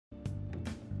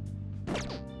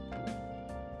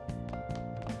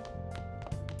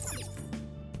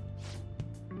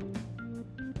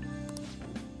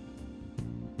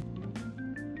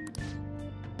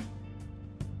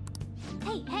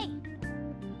Hey, hey!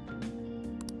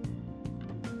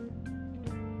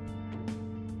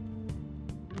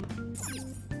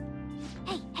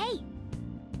 Hey, hey!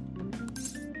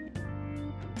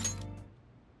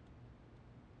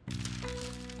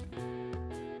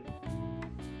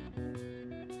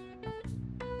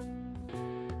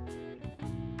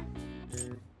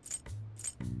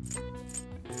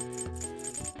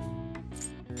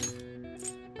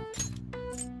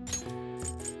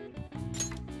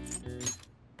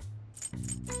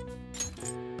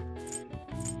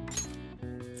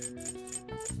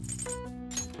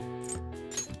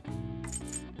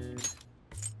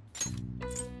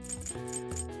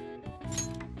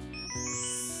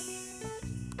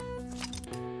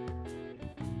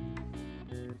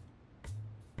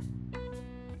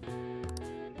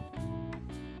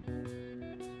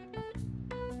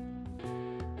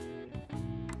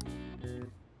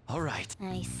 All right.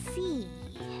 I see.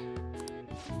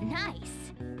 Nice.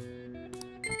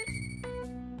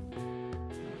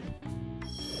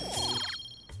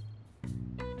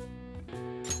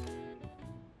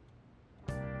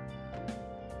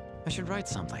 I should write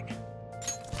something.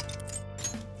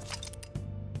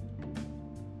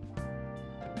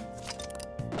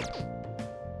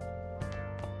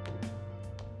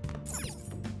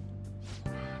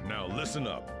 Now listen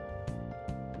up.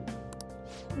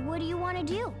 What do you want to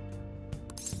do?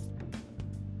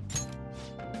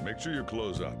 Make sure you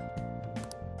close up.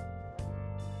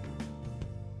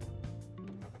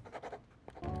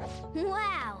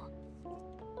 Wow!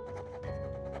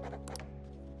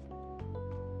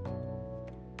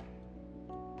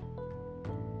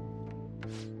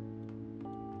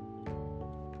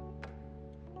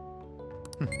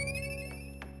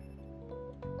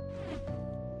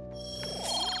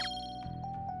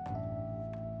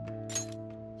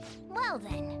 Well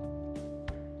then.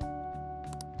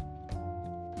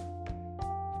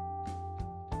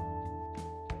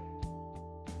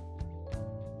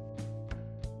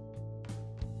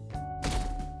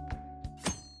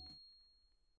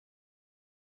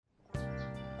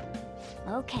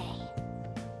 Okay.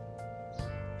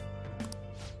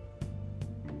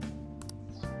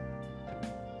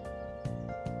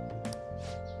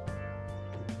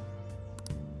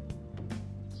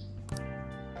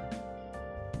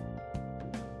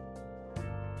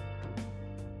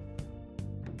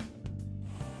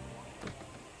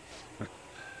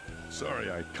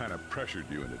 Sorry I kind of pressured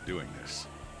you into doing this.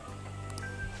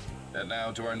 And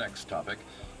now to our next topic,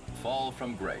 Fall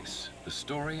from Grace, the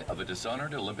story of a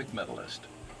dishonored Olympic medalist.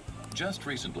 Just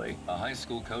recently, a high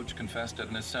school coach confessed at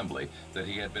an assembly that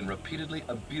he had been repeatedly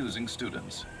abusing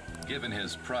students. Given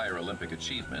his prior Olympic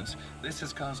achievements, this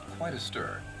has caused quite a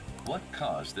stir. What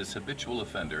caused this habitual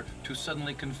offender to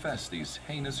suddenly confess these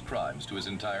heinous crimes to his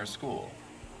entire school?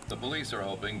 The police are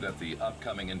hoping that the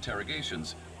upcoming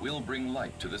interrogations will bring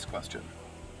light to this question.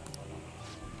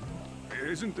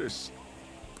 Isn't this...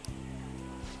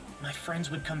 My friends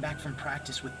would come back from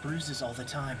practice with bruises all the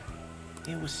time.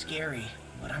 It was scary,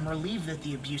 but I'm relieved that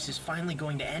the abuse is finally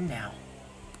going to end now.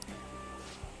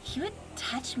 He would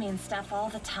touch me and stuff all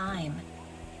the time.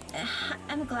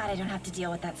 I'm glad I don't have to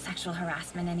deal with that sexual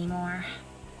harassment anymore.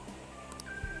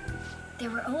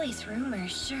 There were always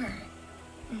rumors, sure.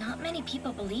 Not many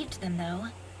people believed them, though.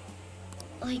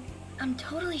 Like, I'm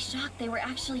totally shocked they were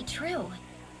actually true.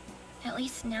 At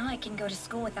least now I can go to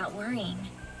school without worrying.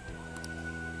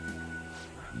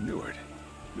 I knew it.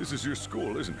 This is your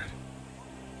school, isn't it?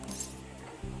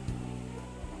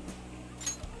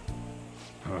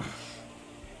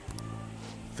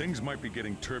 Things might be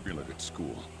getting turbulent at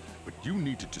school, but you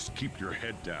need to just keep your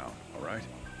head down, all right?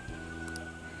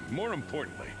 More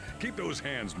importantly, keep those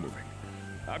hands moving.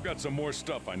 I've got some more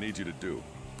stuff I need you to do.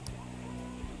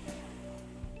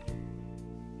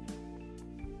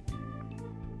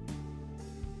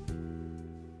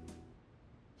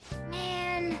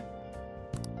 Man.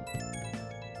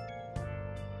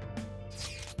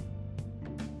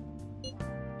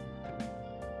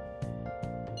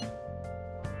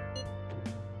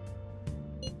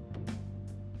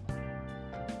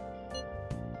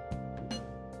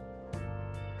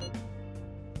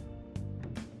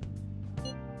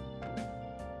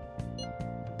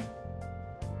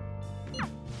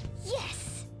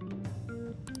 Yes!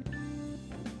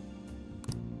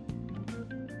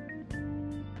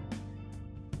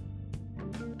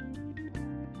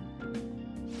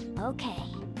 Okay.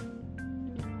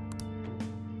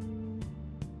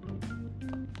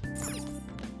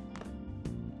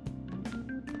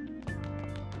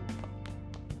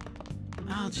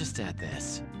 I'll just add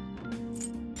this.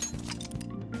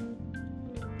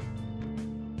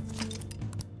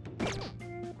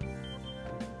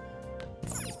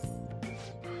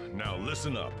 Now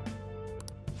listen up.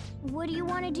 What do you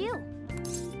want to do?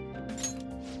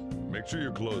 Make sure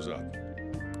your clothes up.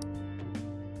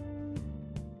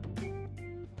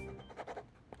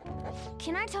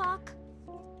 Can I talk?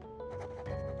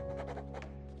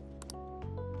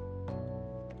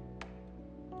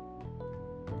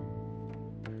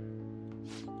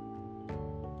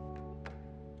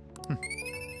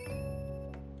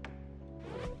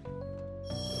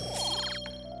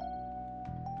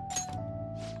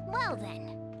 Well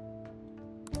then.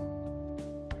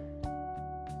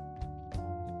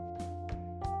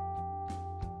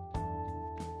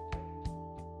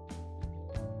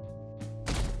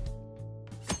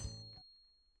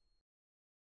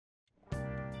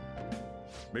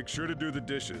 Make sure to do the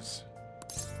dishes.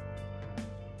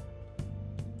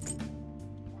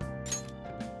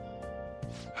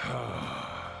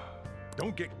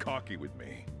 Don't get cocky with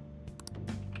me.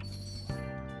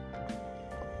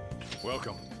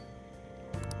 Welcome.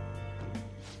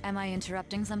 Am I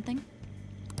interrupting something?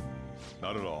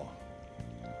 Not at all.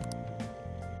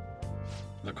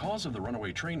 The cause of the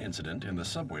runaway train incident in the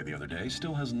subway the other day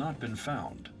still has not been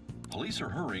found. Police are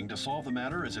hurrying to solve the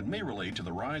matter as it may relate to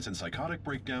the rise in psychotic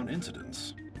breakdown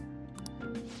incidents.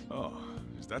 Oh,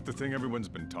 is that the thing everyone's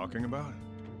been talking about?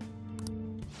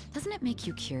 Doesn't it make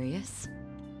you curious?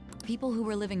 People who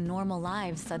were living normal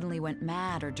lives suddenly went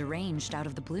mad or deranged out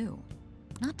of the blue.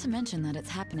 Not to mention that it's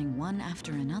happening one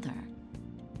after another.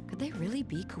 Could they really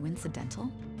be coincidental?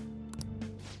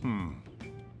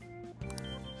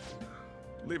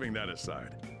 Leaving that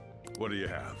aside, what do you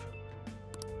have?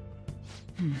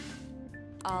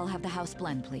 I'll have the house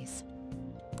blend, please.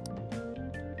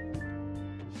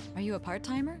 Are you a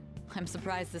part-timer? I'm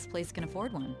surprised this place can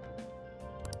afford one.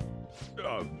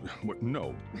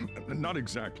 No, not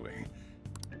exactly.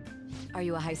 Are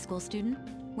you a high school student?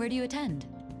 Where do you attend?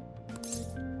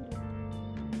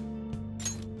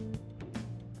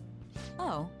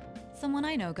 Oh, someone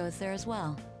I know goes there as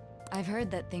well. I've heard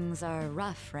that things are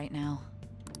rough right now.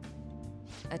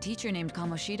 A teacher named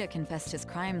Kamoshida confessed his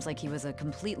crimes like he was a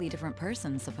completely different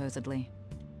person, supposedly.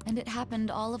 And it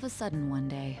happened all of a sudden one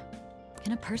day.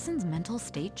 Can a person's mental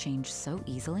state change so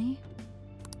easily?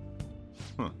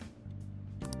 Huh.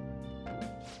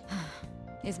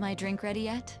 Is my drink ready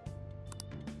yet?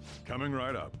 Coming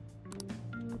right up.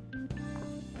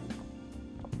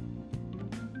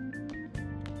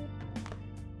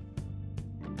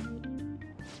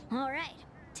 All right.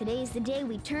 Today's the day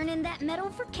we turn in that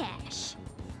metal for cash.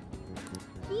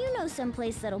 You know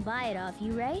someplace that'll buy it off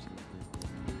you, right?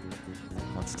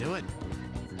 Let's do it.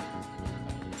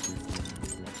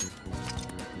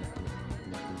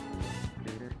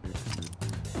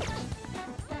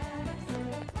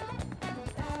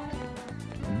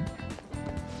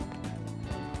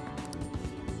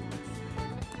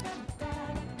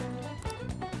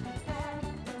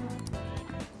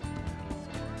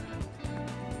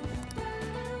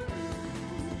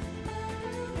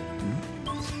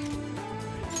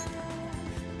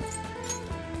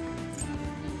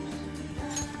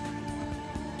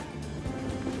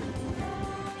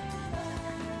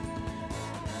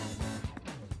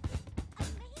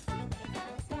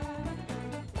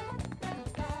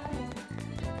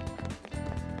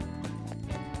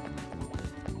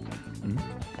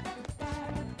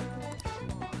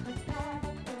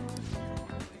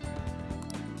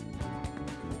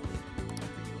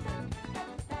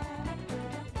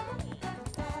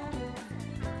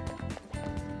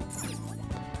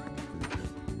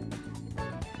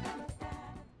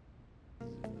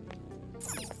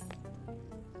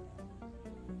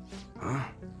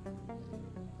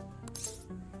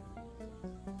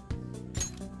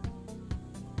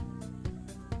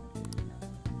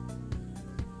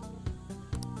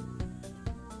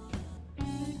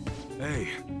 Hey.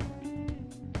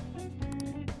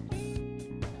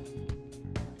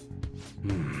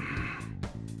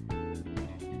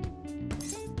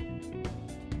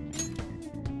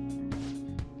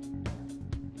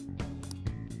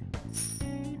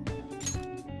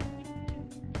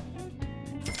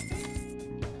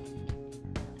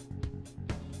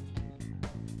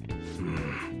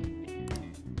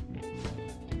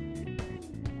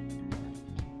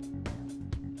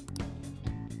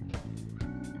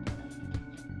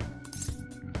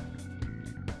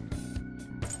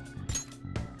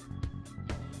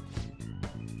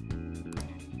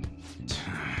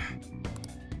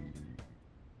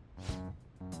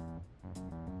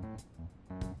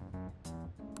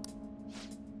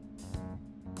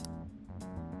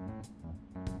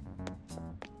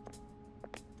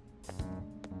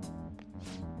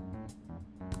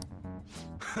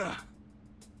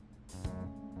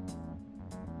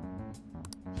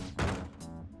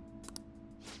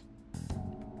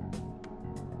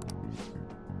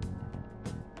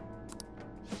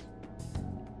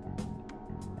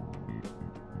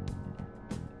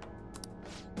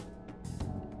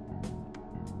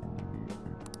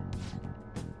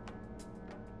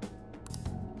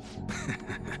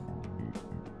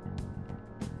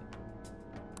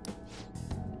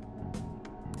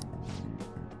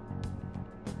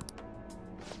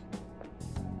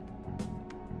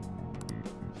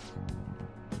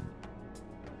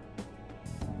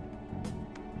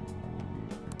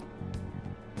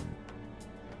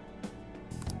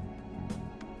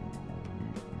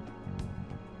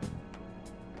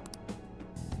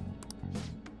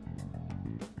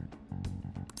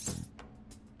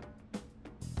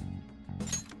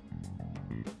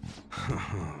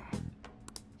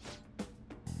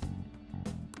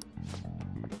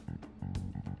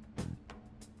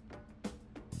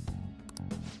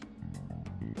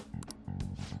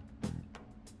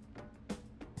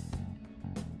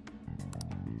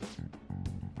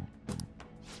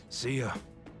 See ya.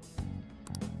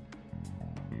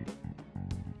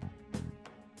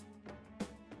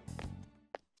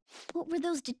 What were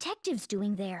those detectives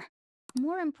doing there?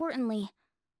 More importantly,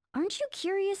 aren't you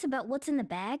curious about what's in the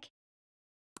bag?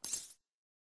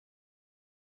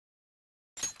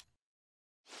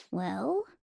 Well,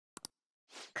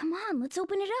 come on, let's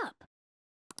open it up.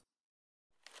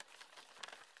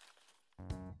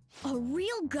 A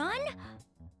real gun?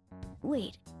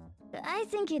 Wait, I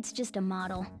think it's just a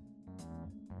model.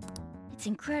 It's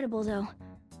incredible, though.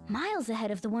 Miles ahead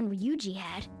of the one Ryuji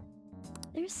had.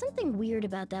 There's something weird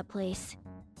about that place.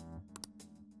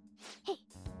 Hey,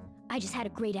 I just had a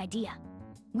great idea.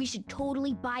 We should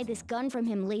totally buy this gun from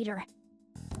him later.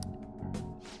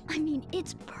 I mean,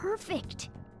 it's perfect.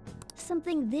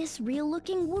 Something this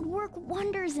real-looking would work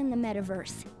wonders in the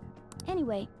metaverse.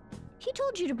 Anyway, he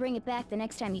told you to bring it back the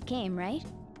next time you came, right?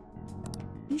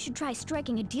 You should try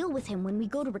striking a deal with him when we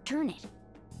go to return it.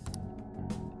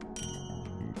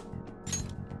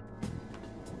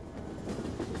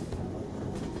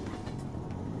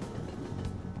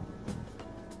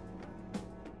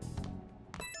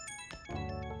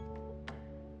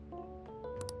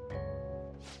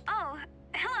 Oh,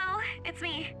 hello, it's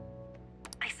me.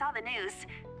 I saw the news,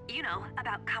 you know,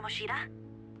 about Kamoshida.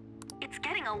 It's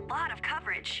getting a lot of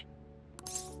coverage.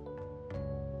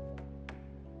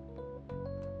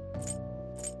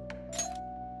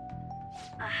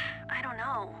 I don't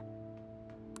know.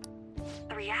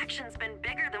 The reaction's been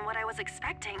bigger than what I was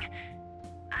expecting.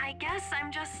 I guess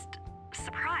I'm just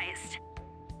surprised.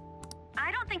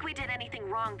 I don't think we did anything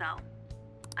wrong, though.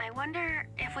 I wonder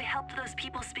if we helped those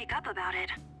people speak up about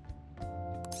it.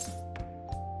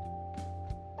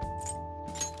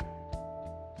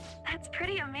 That's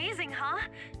pretty amazing, huh?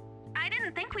 I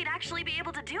didn't think we'd actually be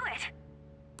able to do it.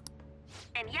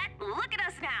 And yet, look at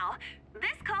us now.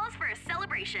 This calls for a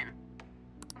celebration.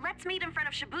 Let's meet in front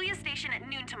of Shibuya Station at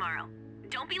noon tomorrow.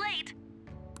 Don't be late.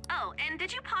 Oh, and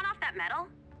did you pawn off that medal?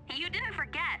 You didn't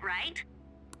forget, right?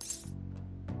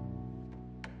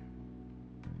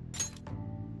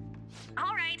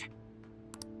 All right.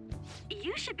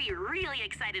 You should be really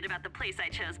excited about the place I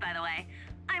chose, by the way.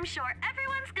 I'm sure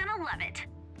everyone's gonna love it.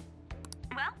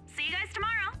 Well, see you guys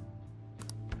tomorrow.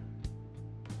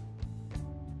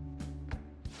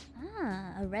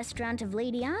 Ah, a restaurant of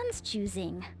Lady Ann's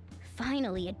choosing.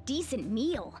 Finally, a decent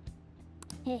meal.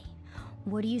 Hey,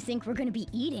 what do you think we're gonna be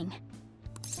eating?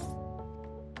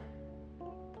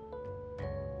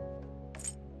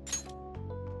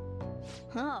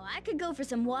 Oh, I could go for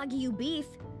some Wagyu beef.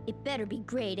 It better be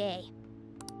grade A.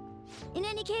 In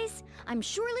any case, I'm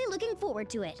surely looking forward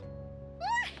to it.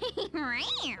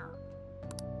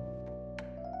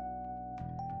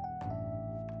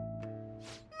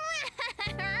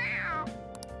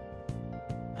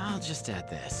 I'll just add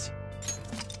this.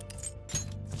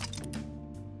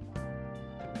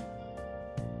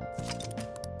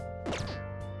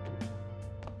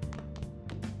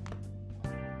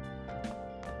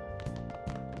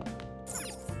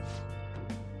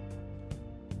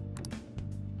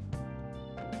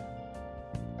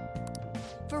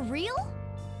 For real?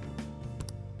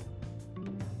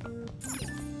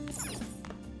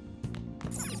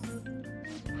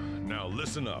 Now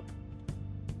listen up.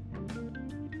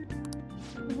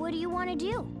 What do you want to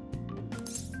do?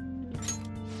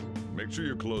 Make sure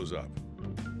you close up.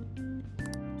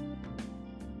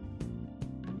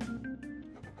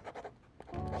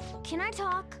 Can I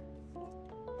talk?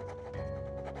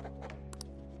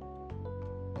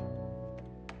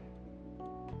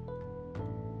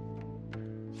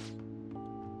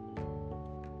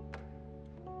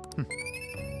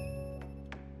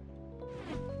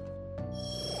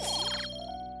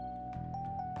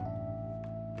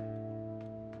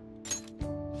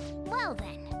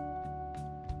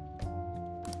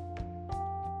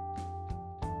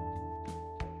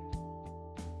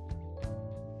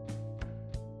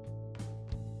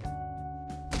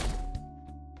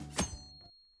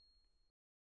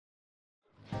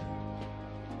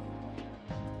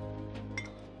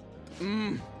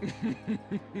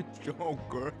 So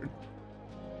good.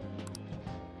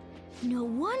 No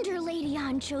wonder Lady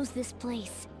An chose this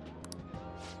place.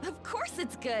 Of course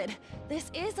it's good.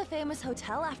 This is a famous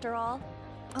hotel after all.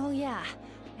 Oh yeah,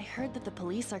 I heard that the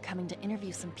police are coming to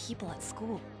interview some people at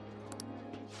school.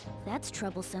 That's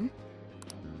troublesome.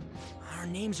 Our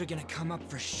names are gonna come up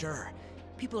for sure.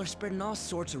 People are spreading all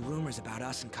sorts of rumors about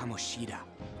us and Kamoshida.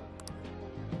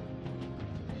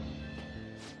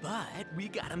 But we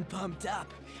got him pumped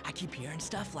up. I keep hearing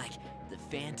stuff like the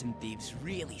Phantom Thieves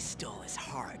really stole his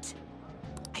heart.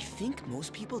 I think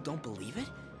most people don't believe it,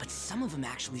 but some of them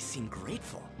actually seem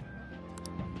grateful.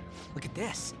 Look at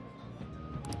this.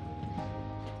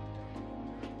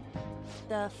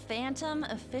 The Phantom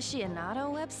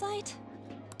Aficionado website?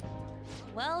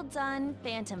 Well done,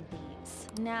 Phantom Thieves.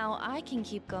 Now I can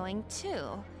keep going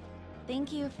too.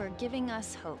 Thank you for giving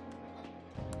us hope.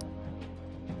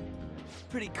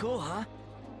 Pretty cool, huh?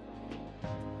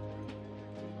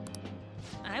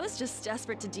 I was just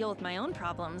desperate to deal with my own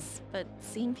problems, but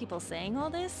seeing people saying all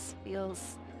this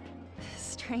feels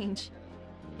strange.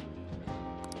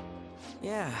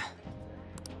 Yeah.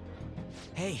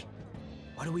 Hey,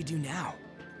 what do we do now?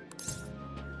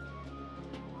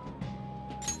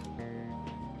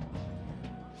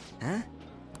 Huh?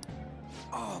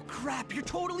 Oh crap, you're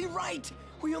totally right!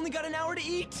 We only got an hour to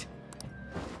eat!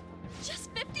 Just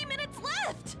 50 minutes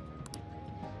left!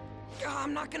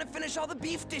 I'm not gonna finish all the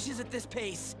beef dishes at this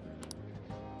pace!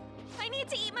 I need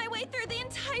to eat my way through the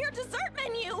entire dessert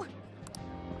menu!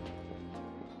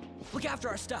 Look after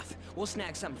our stuff. We'll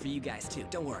snag something for you guys too,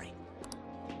 don't worry.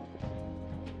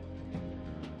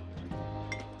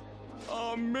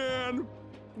 Oh man,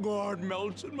 God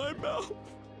melts in my mouth.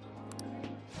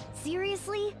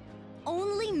 Seriously?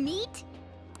 Only meat?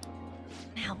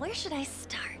 Now, where should I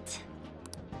start?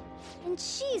 And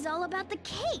she's all about the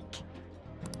cake.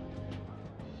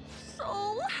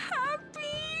 So happy!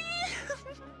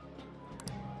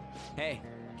 Hey,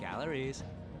 calories.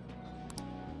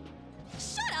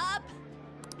 Shut up!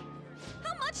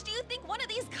 How much do you think one of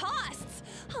these costs?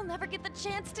 I'll never get the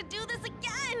chance to do this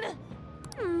again!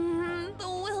 The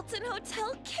Wilton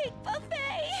Hotel Cake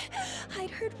Buffet!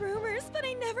 I'd heard rumors, but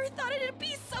I never thought it'd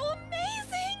be so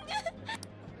amazing!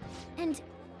 And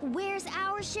where's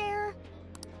our share?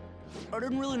 I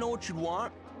didn't really know what you'd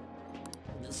want,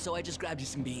 so I just grabbed you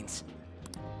some beans.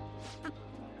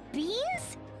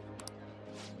 Beans?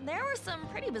 There were some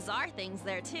pretty bizarre things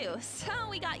there too, so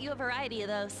we got you a variety of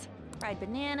those. Fried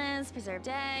bananas, preserved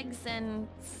eggs, and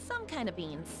some kind of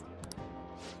beans.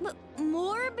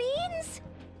 More beans?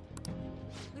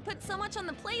 We put so much on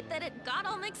the plate that it got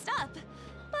all mixed up,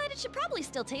 but it should probably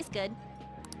still taste good.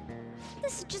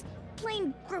 This is just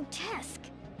plain grotesque.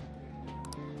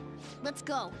 Let's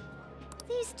go.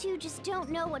 These two just don't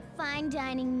know what fine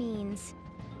dining means.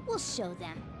 We'll show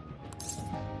them.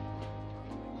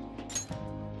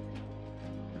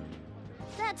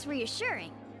 That's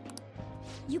reassuring.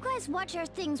 You guys watch our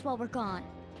things while we're gone.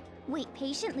 Wait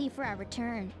patiently for our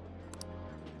return.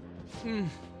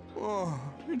 Oh,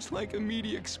 it's like a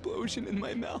meaty explosion in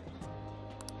my mouth.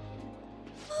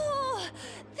 Oh,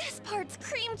 this part's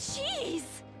cream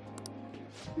cheese!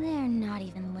 They're not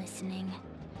even listening.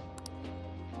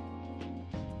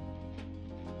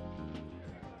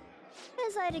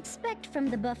 As I'd expect from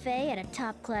the buffet at a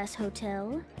top-class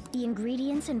hotel, the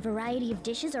ingredients and variety of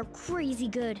dishes are crazy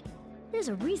good. There's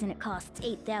a reason it costs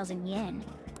 8,000 yen.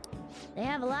 They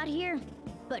have a lot here,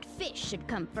 but fish should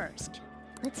come first.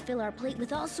 Let's fill our plate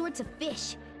with all sorts of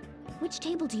fish. Which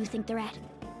table do you think they're at?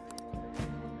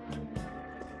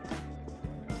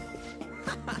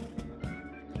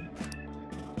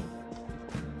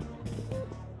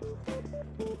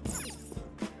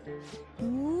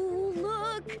 Ooh,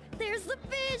 look! There's the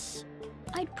fish!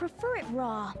 I'd prefer it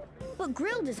raw, but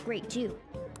grilled is great too.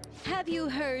 Have you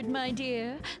heard, my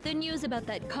dear? The news about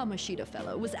that Kamoshida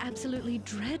fellow was absolutely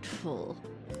dreadful.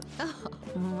 Oh,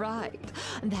 right.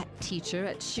 That teacher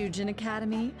at Shujin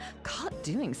Academy, caught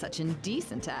doing such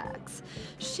indecent acts.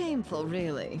 Shameful,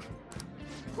 really.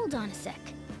 Hold on a sec.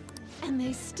 And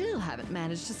they still haven't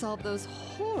managed to solve those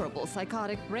horrible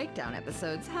psychotic breakdown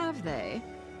episodes, have they?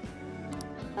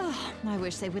 Oh, I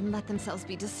wish they wouldn't let themselves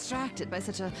be distracted by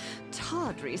such a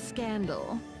tawdry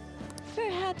scandal.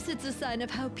 Perhaps it's a sign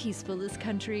of how peaceful this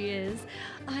country is.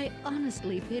 I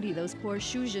honestly pity those poor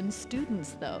Shujin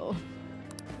students, though.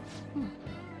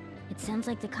 It sounds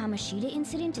like the Kamoshida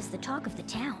incident is the talk of the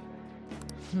town.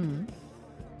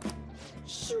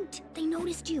 Shoot! They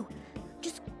noticed you!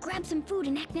 Just grab some food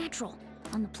and act natural.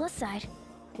 On the plus side,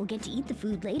 we'll get to eat the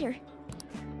food later.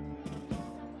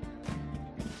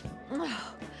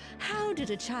 Oh, how How did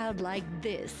a child like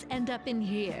this end up in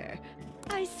here?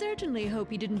 I certainly hope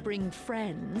he didn't bring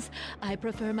friends. I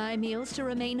prefer my meals to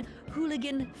remain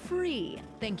hooligan-free.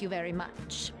 Thank you very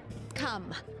much.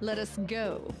 Come, let us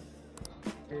go.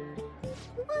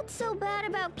 What's so bad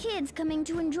about kids coming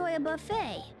to enjoy a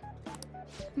buffet?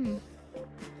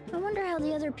 I wonder how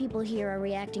the other people here are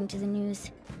reacting to the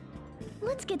news.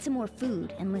 Let's get some more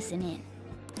food and listen in.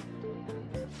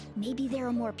 Maybe there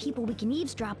are more people we can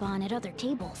eavesdrop on at other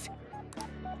tables.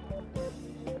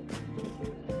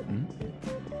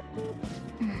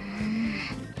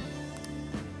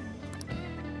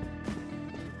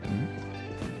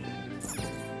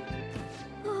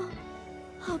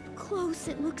 Up close,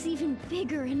 it looks even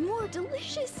bigger and more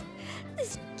delicious.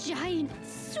 This giant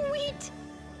sweet...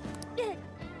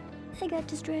 I got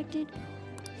distracted.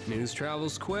 News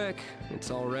travels quick.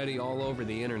 It's already all over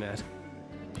the internet.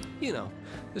 You know,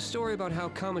 the story about how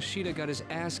Kamoshida got his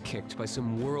ass kicked by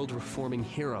some world-reforming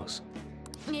heroes.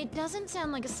 It doesn't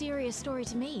sound like a serious story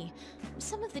to me.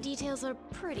 Some of the details are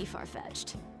pretty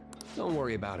far-fetched. Don't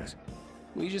worry about it.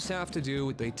 We just have to do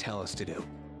what they tell us to do.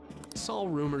 It's all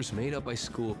rumors made up by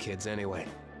school kids anyway.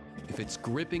 If it's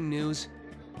gripping news,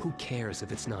 who cares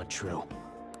if it's not true?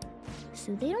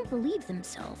 So they don't believe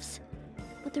themselves.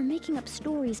 But they're making up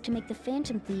stories to make the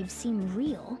Phantom Thieves seem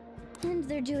real. And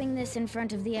they're doing this in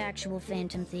front of the actual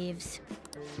Phantom Thieves.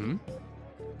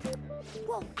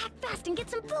 Whoa, act fast and get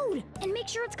some food! And make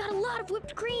sure it's got a lot of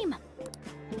whipped cream!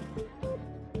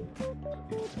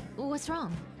 What's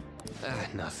wrong?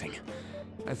 Nothing.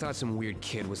 I thought some weird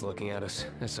kid was looking at us,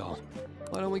 that's all.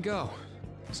 Why don't we go?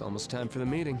 It's almost time for the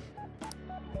meeting.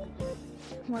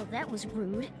 Well, that was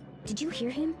rude. Did you hear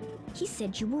him? He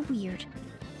said you were weird.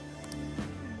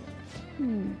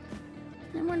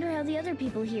 I wonder how the other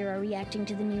people here are reacting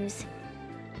to the news.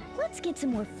 Let's get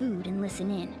some more food and listen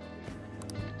in.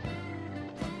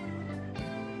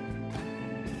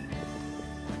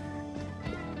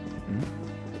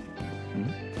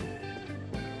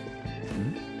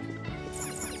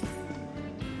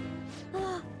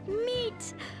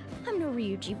 Meat! I'm no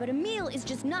Ryuji, but a meal is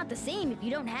just not the same if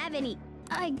you don't have any...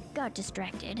 I got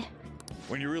distracted.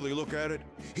 When you really look at it,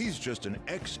 he's just an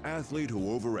ex-athlete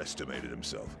who overestimated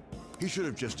himself. He should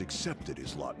have just accepted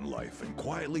his lot in life and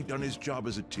quietly done his job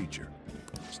as a teacher.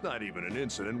 It's not even an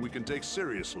incident we can take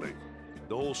seriously.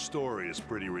 The whole story is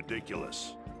pretty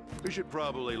ridiculous. We should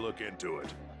probably look into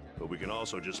it, but we can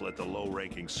also just let the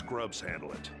low-ranking scrubs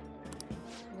handle it.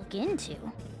 Look into?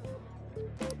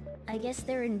 I guess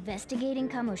they're investigating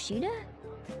Kamoshida?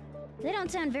 They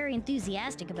don't sound very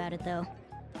enthusiastic about it, though.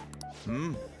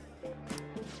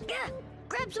 Gah!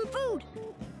 Grab some food!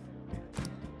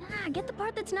 Get the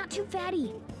part that's not too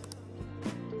fatty.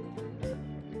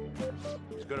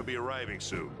 He's gonna be arriving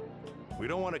soon. We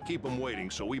don't want to keep him waiting,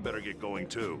 so we better get going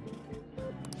too.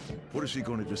 What is he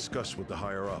going to discuss with the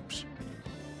higher-ups?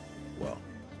 Well,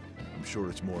 I'm sure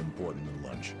it's more important than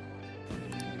lunch.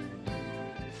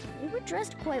 They were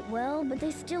dressed quite well, but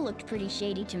they still looked pretty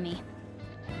shady to me.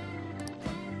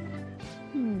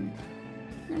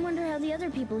 I wonder how the other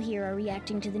people here are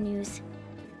reacting to the news.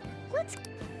 Let's...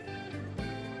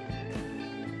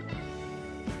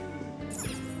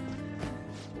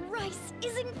 Rice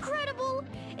is incredible!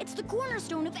 It's the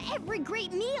cornerstone of every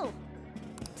great meal!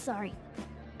 Sorry,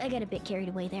 I got a bit carried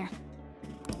away there.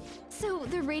 So,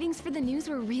 the ratings for the news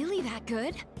were really that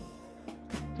good?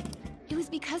 It was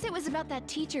because it was about that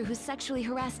teacher who sexually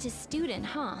harassed his student,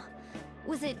 huh?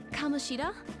 Was it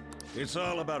Kamoshida? It's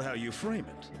all about how you frame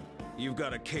it. You've got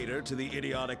to cater to the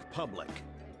idiotic public.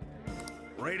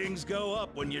 Ratings go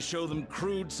up when you show them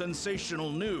crude,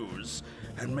 sensational news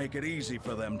and make it easy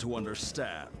for them to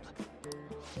understand.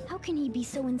 How can he be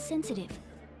so insensitive?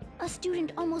 A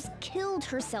student almost killed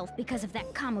herself because of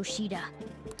that Kamoshida.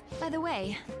 By the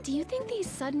way, do you think these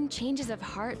sudden changes of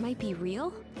heart might be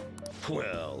real?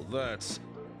 Well, that's...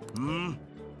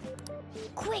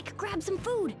 Quick, grab some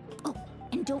food! Oh,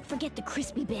 and don't forget the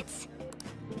crispy bits.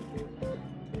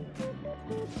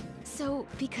 So,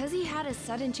 because he had a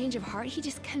sudden change of heart, he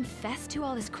just confessed to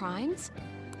all his crimes?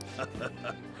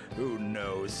 Who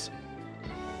knows?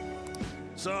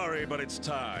 Sorry, but it's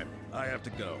time. I have to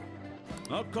go.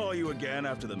 I'll call you again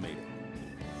after the meeting.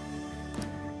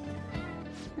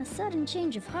 A sudden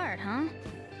change of heart, huh?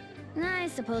 I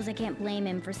suppose I can't blame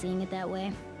him for seeing it that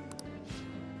way.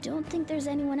 Don't think there's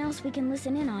anyone else we can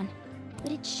listen in on,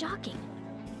 but it's shocking.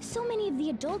 So many of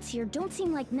the adults here don't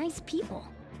seem like nice people.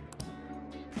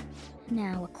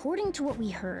 Now, according to what we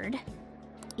heard,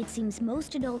 it seems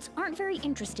most adults aren't very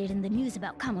interested in the news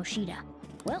about Kamoshida.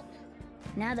 Well,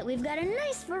 now that we've got a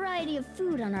nice variety of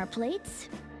food on our plates,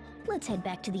 let's head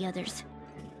back to the others.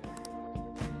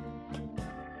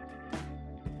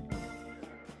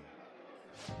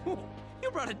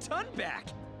 brought a ton back.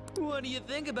 What do you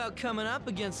think about coming up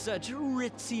against such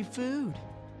ritzy food?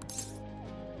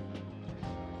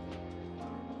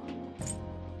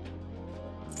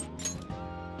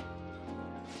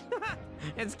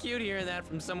 It's cute hearing that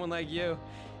from someone like you.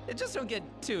 Just don't get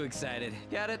too excited,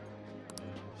 got it?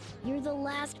 You're the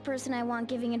last person I want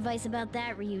giving advice about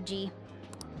that, Ryuji.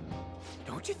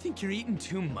 Don't you think you're eating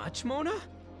too much, Mona?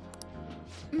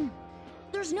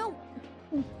 There's no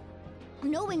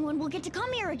knowing when we'll get to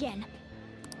come here again.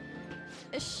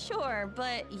 Sure,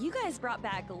 but you guys brought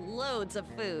back loads of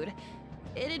food.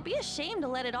 It'd be a shame to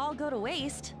let it all go to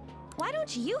waste. Why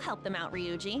don't you help them out,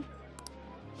 Ryuji?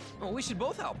 Well, we should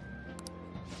both help.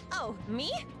 Oh,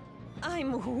 me?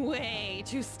 I'm way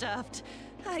too stuffed.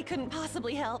 I couldn't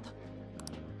possibly help.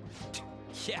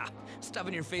 Yeah,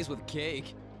 stuffing your face with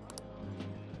cake.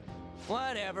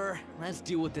 Whatever, let's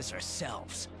deal with this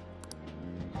ourselves.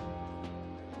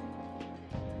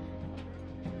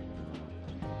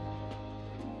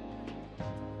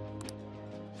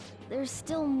 There's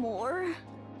still more?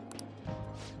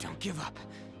 Don't give up.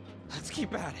 Let's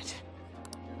keep at it.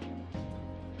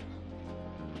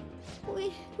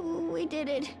 We did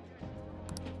it.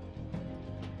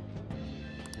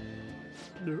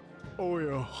 Oh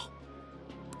yeah.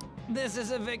 This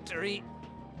is a victory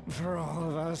for all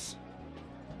of us.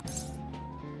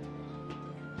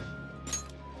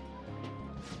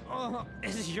 Oh,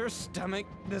 is your stomach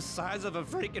the size of a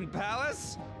freaking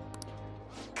palace?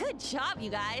 Good job,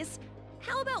 you guys.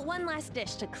 How about one last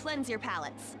dish to cleanse your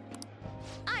palates?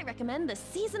 I recommend the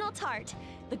seasonal tart.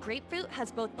 The grapefruit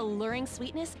has both alluring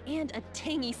sweetness and a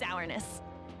tangy sourness.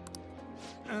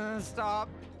 Stop.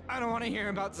 I don't want to hear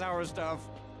about sour stuff.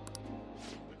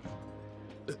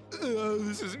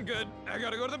 This isn't good. I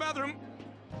gotta go to the bathroom.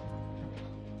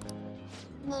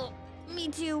 Well, me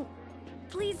too.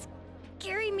 Please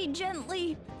carry me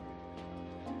gently.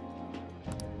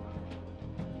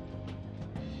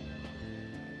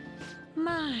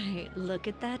 My, look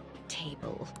at that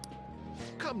table.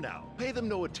 Come now, pay them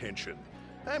no attention.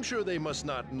 I'm sure they must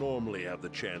not normally have the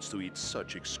chance to eat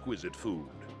such exquisite food.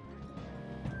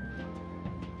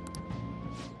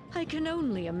 I can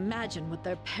only imagine what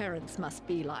their parents must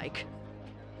be like.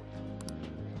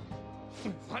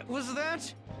 What was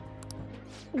that?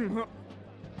 We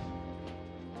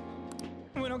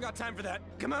don't got time for that.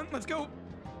 Come on, let's go.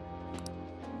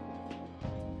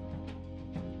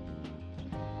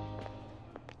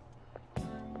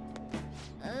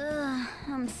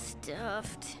 I'm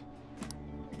stuffed.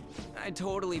 I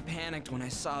totally panicked when I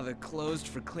saw the closed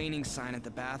for cleaning sign at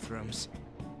the bathrooms.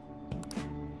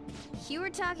 You were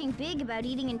talking big about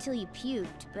eating until you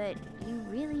puked, but you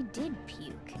really did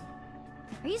puke.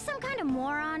 Are you some kind of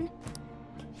moron?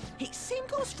 Hey, same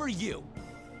goes for you.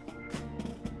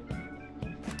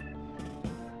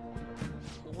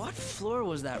 What floor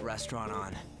was that restaurant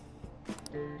on?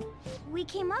 We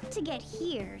came up to get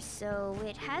here, so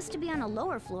it has to be on a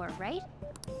lower floor, right?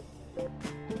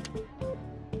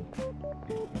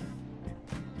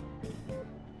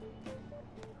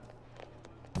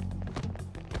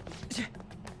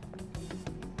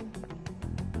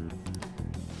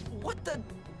 What the?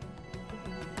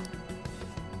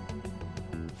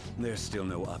 There's still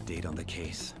no update on the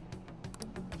case.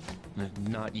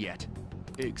 Not yet.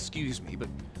 Excuse me, but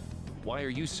why are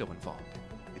you so involved?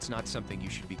 It's not something you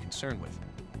should be concerned with.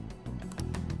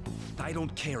 I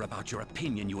don't care about your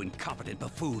opinion, you incompetent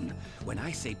buffoon. When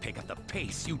I say pick up the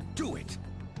pace, you do it.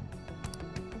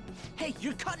 Hey,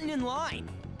 you're cutting in line.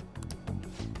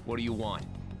 What do you want?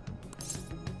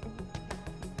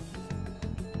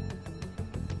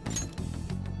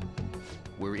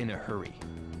 We're in a hurry.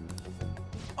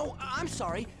 Oh, I'm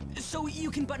sorry. So you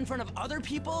can butt in front of other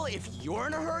people if you're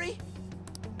in a hurry?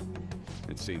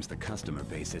 It seems the customer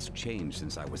base has changed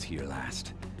since I was here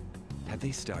last. Have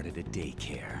they started a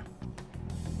daycare?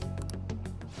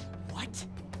 What?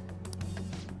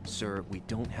 Sir, we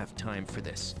don't have time for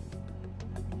this.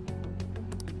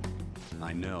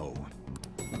 I know.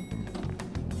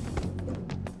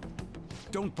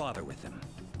 Don't bother with them.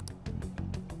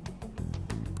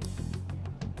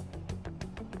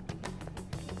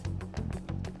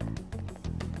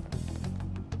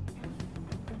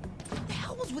 The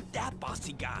hell was with that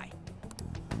bossy guy?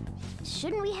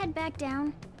 Shouldn't we head back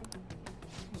down?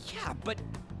 Yeah, but...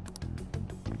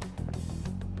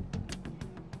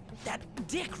 that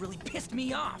dick really pissed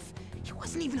me off. He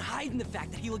wasn't even hiding the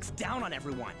fact that he looks down on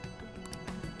everyone.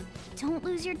 Don't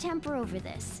lose your temper over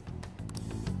this.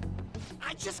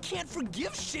 I just can't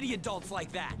forgive shitty adults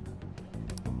like that.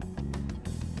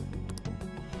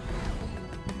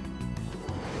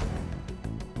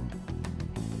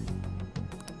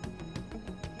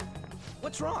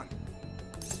 What's What's wrong?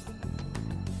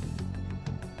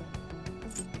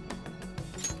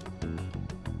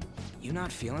 You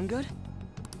not feeling good?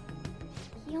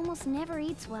 He almost never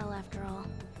eats well after all.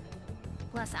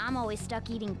 Plus, I'm always stuck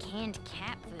eating canned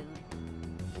cat food.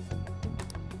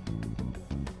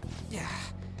 Yeah,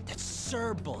 that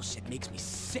Sir bullshit makes me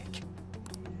sick.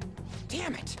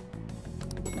 Damn it!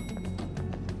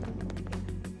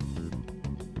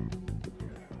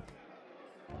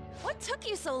 What took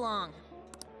you so long?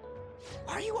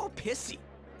 Why are you all pissy?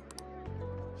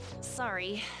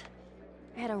 Sorry.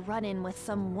 I had a run-in with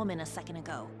some woman a second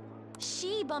ago.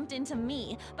 She bumped into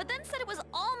me, but then said it was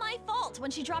all my fault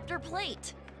when she dropped her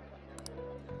plate.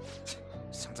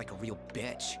 Sounds like a real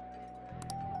bitch.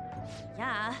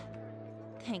 Yeah.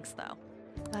 Thanks, though.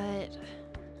 But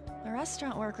the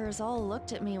restaurant workers all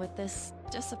looked at me with this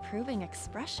disapproving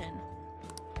expression.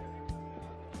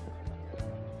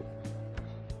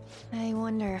 I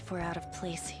wonder if we're out of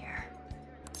place here.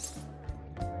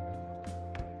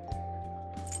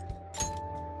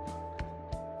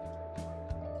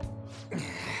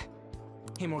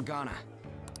 Hey, Morgana.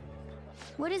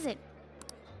 What is it?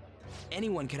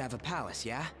 Anyone could have a palace,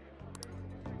 yeah?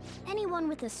 Anyone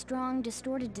with a strong,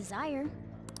 distorted desire.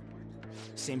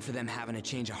 Same for them having a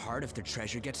change of heart if their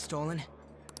treasure gets stolen?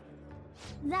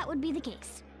 That would be the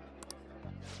case.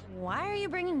 Why are you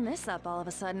bringing this up all of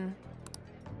a sudden?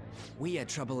 We had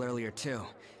trouble earlier, too.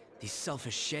 These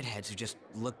selfish shitheads who just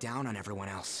look down on everyone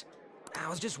else. I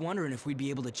was just wondering if we'd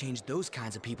be able to change those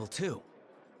kinds of people, too.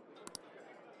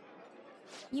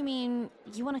 You mean,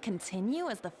 you want to continue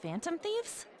as the Phantom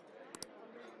Thieves?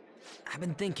 I've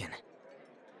been thinking.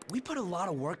 We put a lot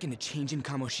of work into changing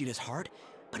Kamoshida's heart,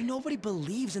 but nobody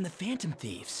believes in the Phantom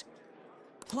Thieves.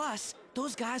 Plus,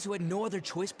 those guys who had no other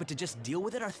choice but to just deal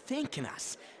with it are thanking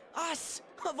us. Us,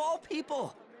 of all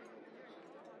people!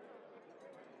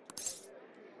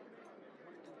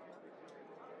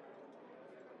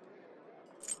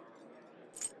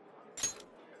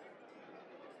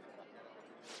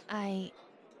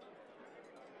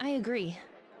 I agree.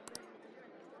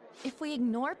 If we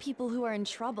ignore people who are in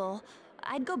trouble,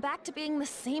 I'd go back to being the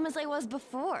same as I was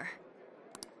before.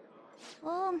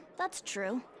 Well, that's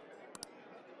true.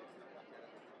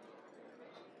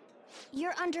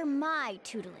 You're under my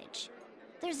tutelage.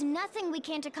 There's nothing we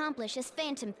can't accomplish as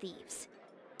Phantom Thieves.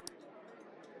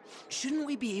 Shouldn't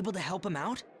we be able to help him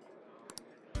out?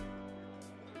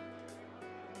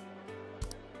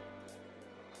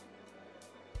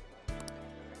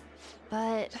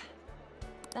 But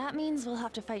that means we'll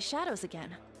have to fight shadows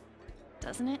again,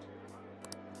 doesn't it?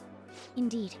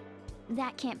 Indeed.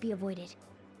 That can't be avoided.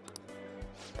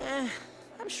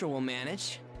 I'm sure we'll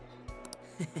manage.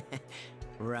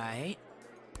 Right?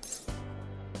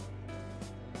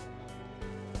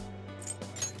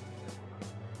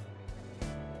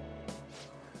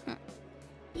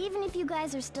 Even if you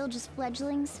guys are still just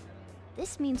fledglings,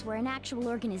 this means we're an actual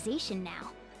organization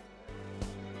now.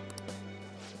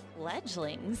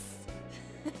 Fledglings?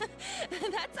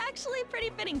 That's actually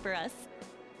pretty fitting for us.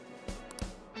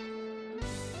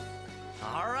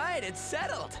 All right, it's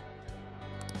settled.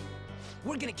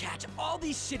 We're gonna catch all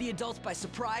these shitty adults by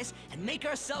surprise and make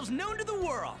ourselves known to the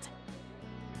world.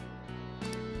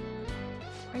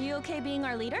 Are you okay being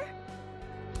our leader?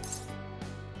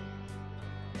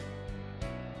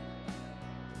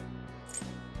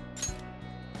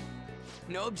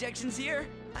 No objections here?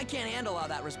 I can't handle all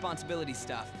that responsibility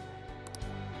stuff.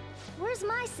 Where's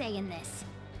my say in this?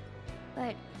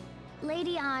 But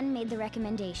Lady An made the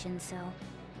recommendation, so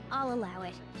I'll allow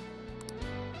it.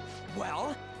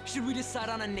 Well, should we decide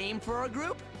on a name for our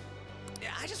group?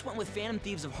 I just went with Phantom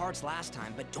Thieves of Hearts last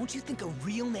time, but don't you think a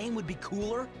real name would be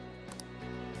cooler?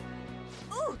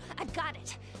 Ooh, I've got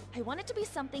it. I want it to be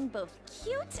something both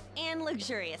cute and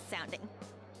luxurious sounding.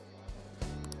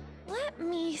 Let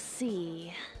me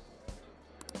see.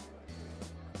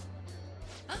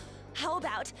 How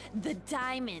about the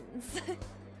Diamonds?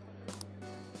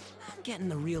 I'm getting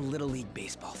the real Little League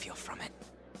Baseball feel from it.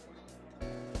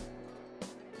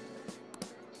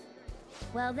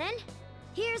 Well then,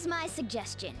 here's my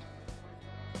suggestion.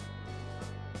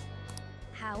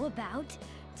 How about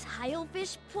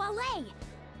Tilefish Poêlée?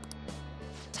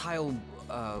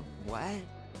 What?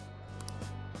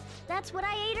 That's what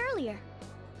I ate earlier.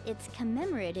 It's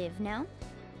commemorative, no?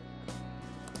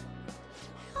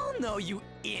 Oh no, you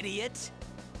idiot!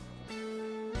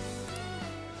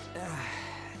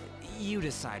 You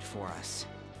decide for us.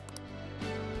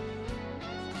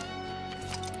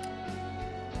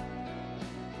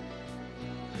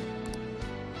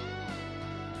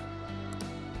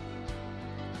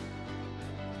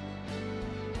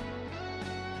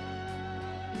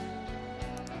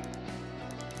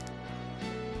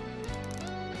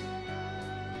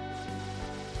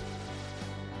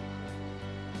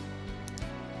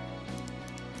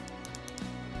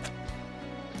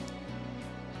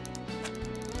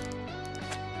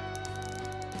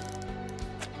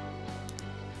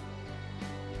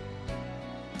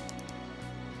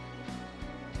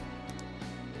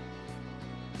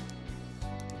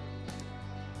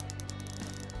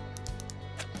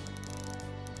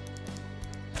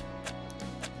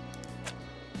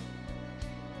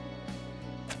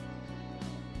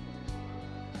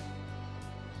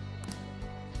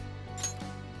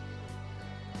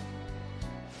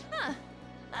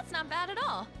 bad at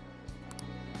all.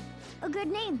 A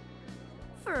good name.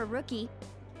 For a rookie.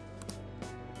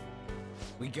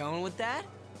 We going with that?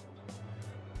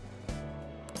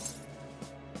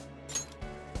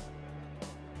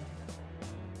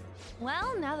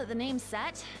 Well, now that the name's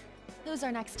set, who's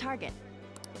our next target?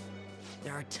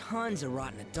 There are tons of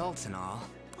rotten adults and all.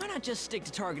 Why not just stick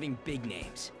to targeting big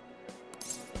names?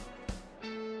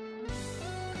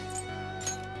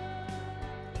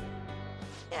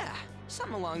 Yeah,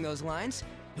 something along those lines.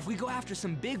 If we go after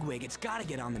some bigwig, it's gotta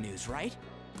get on the news, right?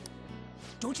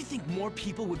 Don't you think more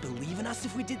people would believe in us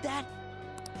if we did that?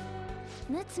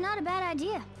 That's not a bad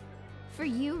idea. For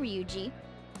you, Ryuji.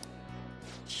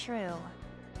 True.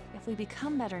 If we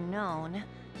become better known,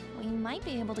 we might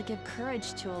be able to give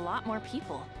courage to a lot more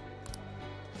people.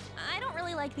 I don't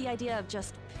really like the idea of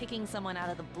just picking someone out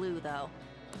of the blue, though.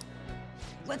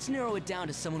 Let's narrow it down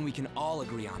to someone we can all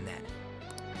agree on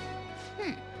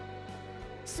then.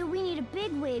 So we need a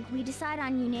big wig we decide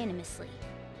on unanimously.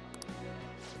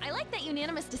 I like that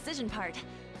unanimous decision part.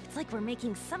 It's like we're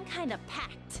making some kind of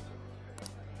pact.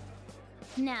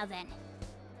 Now then,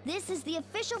 this is the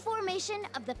official formation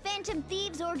of the Phantom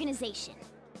Thieves organization.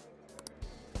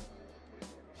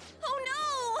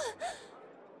 Oh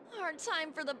no! Our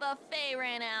time for the buffet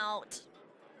ran out.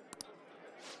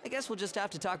 I guess we'll just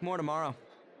have to talk more tomorrow.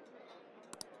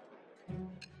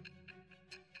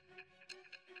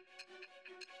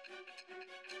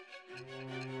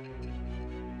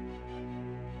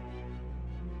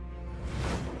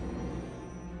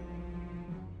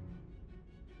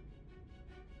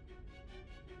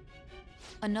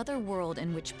 Another world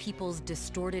in which people's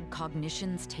distorted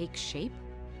cognitions take shape?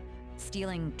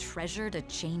 Stealing treasure to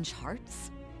change hearts?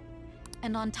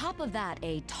 And on top of that,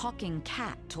 a talking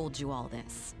cat told you all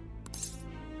this.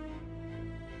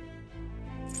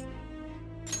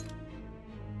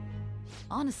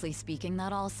 Honestly speaking,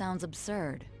 that all sounds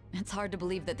absurd. It's hard to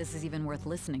believe that this is even worth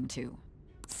listening to.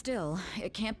 Still,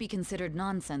 it can't be considered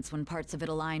nonsense when parts of it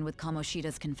align with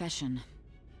Kamoshida's confession.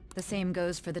 The same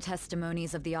goes for the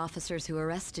testimonies of the officers who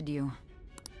arrested you.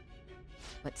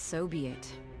 But so be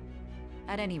it.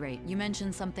 At any rate, you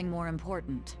mentioned something more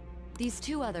important. These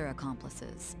two other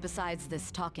accomplices, besides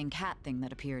this talking cat thing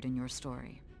that appeared in your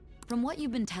story. From what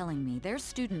you've been telling me, they're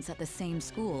students at the same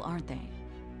school, aren't they?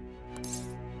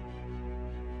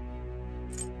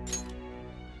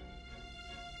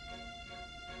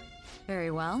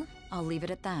 Very well, I'll leave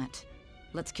it at that.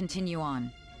 Let's continue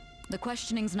on. The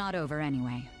questioning's not over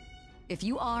anyway. If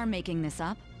you are making this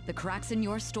up, the cracks in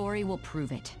your story will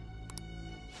prove it.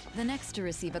 The next to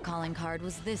receive a calling card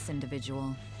was this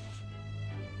individual.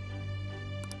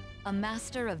 A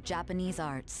master of Japanese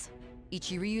arts,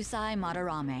 Ichiryusai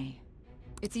Madarame.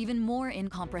 It's even more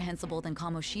incomprehensible than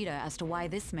Kamoshida as to why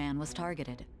this man was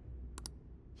targeted.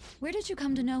 Where did you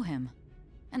come to know him?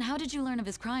 And how did you learn of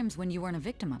his crimes when you weren't a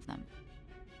victim of them?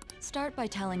 Start by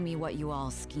telling me what you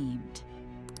all schemed.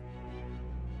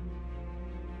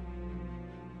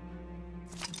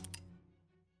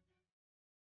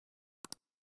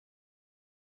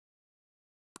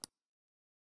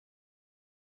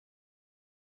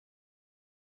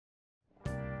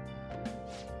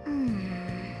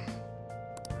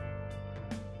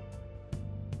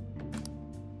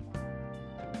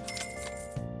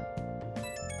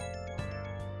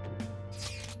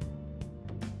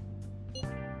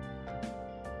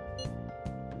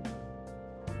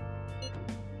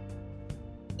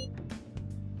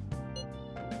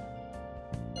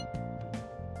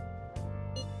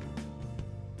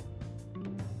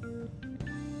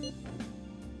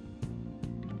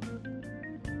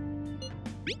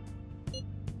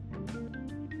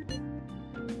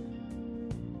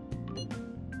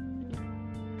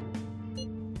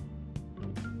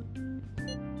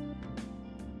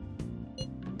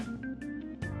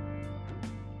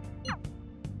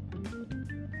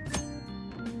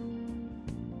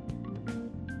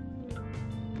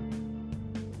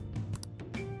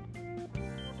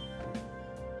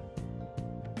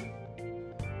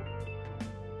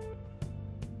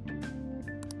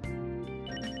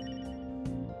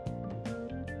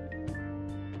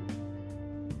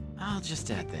 I'll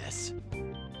just add this.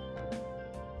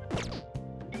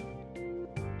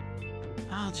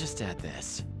 I'll just add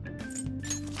this.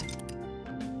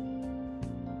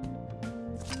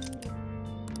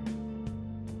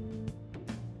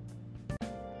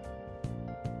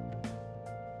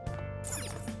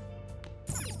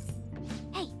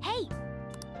 Hey, hey!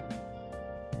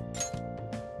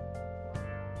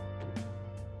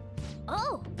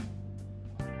 Oh!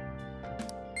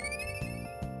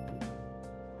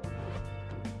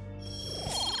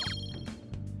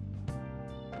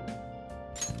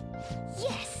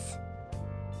 Yes!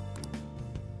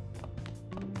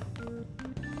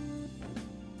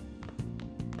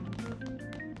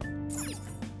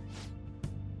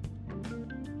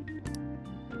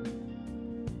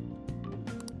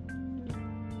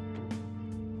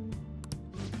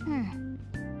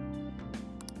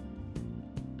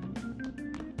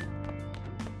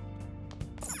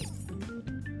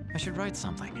 should write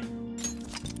something.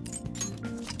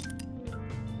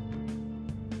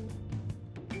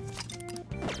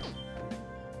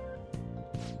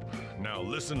 Now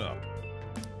listen up.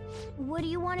 What do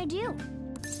you want to do?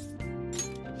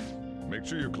 Make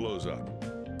sure your clothes up.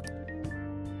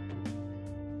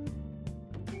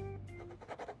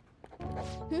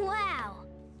 Wow!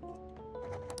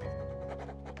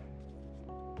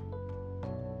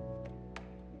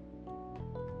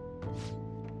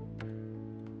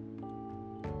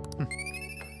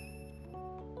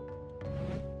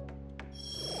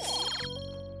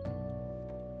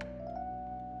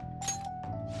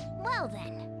 Well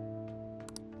then.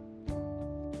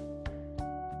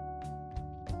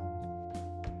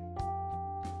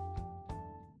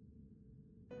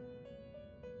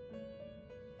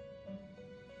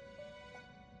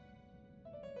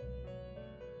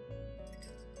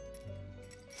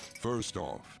 First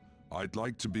off, I'd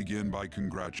like to begin by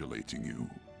congratulating you.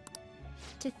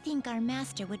 To think our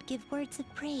master would give words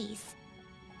of praise.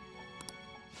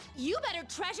 You better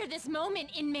treasure this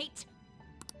moment, inmate!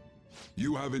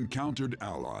 You have encountered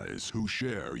allies who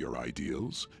share your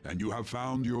ideals, and you have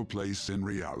found your place in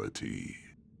reality.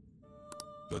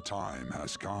 The time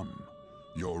has come.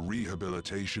 Your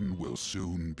rehabilitation will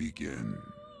soon begin.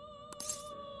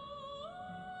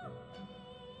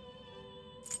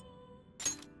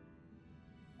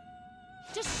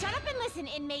 Just shut up and listen,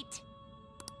 inmate!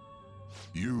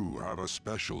 You have a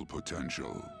special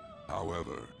potential.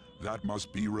 However, that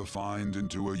must be refined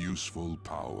into a useful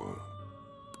power.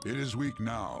 It is weak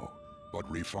now, but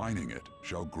refining it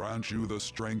shall grant you the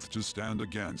strength to stand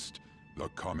against the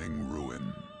coming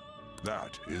ruin.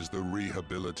 That is the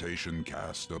rehabilitation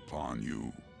cast upon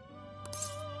you.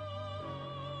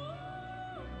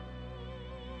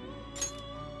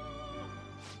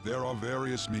 There are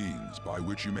various means by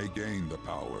which you may gain the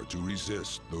power to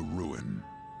resist the ruin.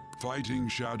 Fighting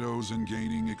shadows and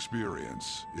gaining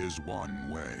experience is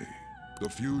one way. The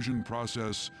fusion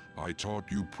process I taught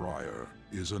you prior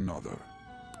is another.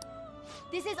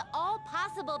 This is all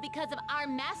possible because of our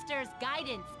master's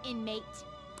guidance, inmate.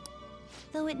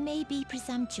 Though it may be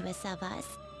presumptuous of us,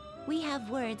 we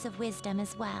have words of wisdom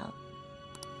as well.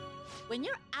 When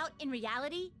you're out in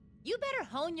reality, you better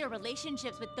hone your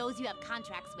relationships with those you have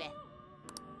contracts with.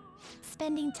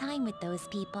 Spending time with those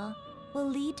people will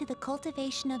lead to the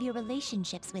cultivation of your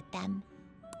relationships with them.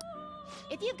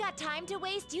 If you've got time to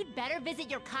waste, you'd better visit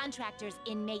your contractors,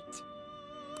 inmate.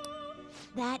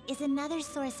 That is another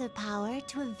source of power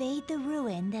to evade the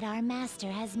ruin that our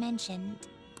master has mentioned.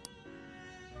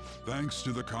 Thanks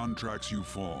to the contracts you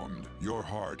formed, your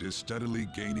heart is steadily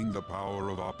gaining the power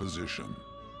of opposition.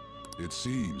 It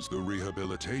seems the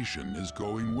rehabilitation is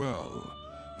going well.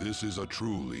 This is a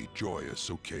truly joyous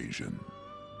occasion.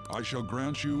 I shall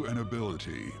grant you an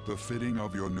ability befitting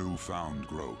of your newfound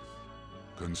growth.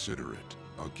 Consider it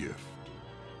a gift.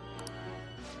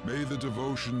 May the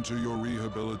devotion to your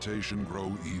rehabilitation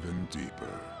grow even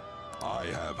deeper. I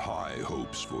have high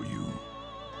hopes for you.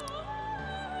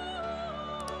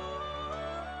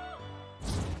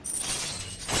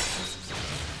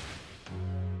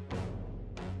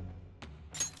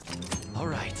 All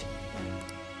right.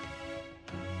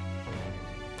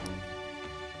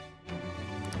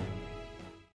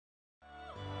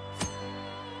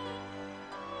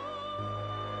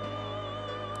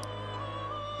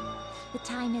 The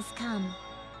time has come.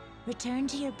 Return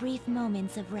to your brief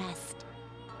moments of rest.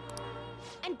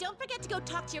 And don't forget to go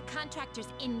talk to your contractors,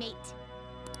 inmate.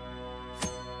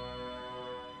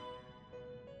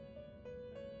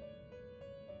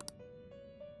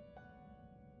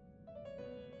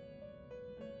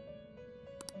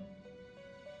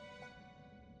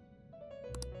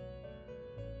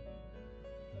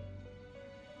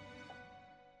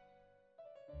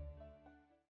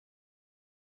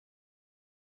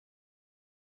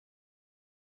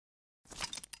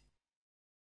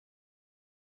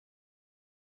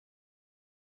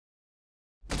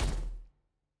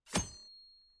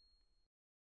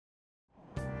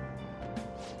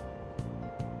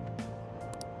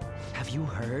 Have you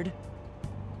heard?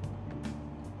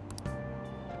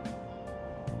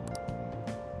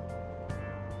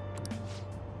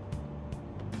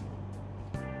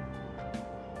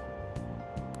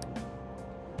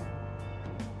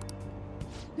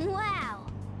 Wow!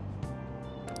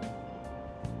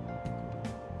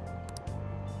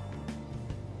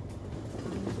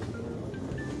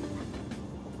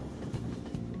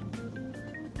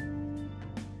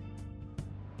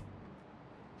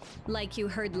 Like you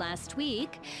heard last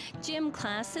week, gym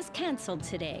class is canceled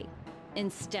today.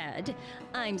 Instead,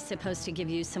 I'm supposed to give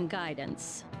you some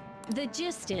guidance. The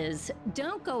gist is,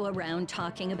 don't go around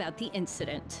talking about the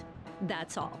incident.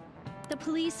 That's all. The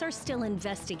police are still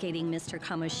investigating Mr.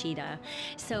 Kamoshida,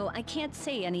 so I can't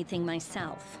say anything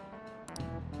myself.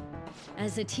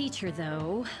 As a teacher,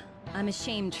 though, I'm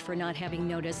ashamed for not having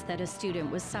noticed that a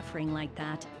student was suffering like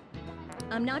that.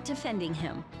 I'm not defending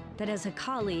him, but as a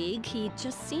colleague, he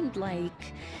just seemed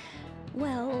like,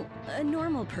 well, a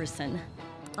normal person.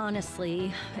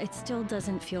 Honestly, it still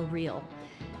doesn't feel real.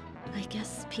 I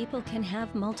guess people can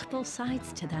have multiple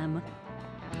sides to them.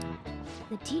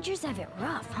 The teachers have it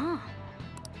rough, huh?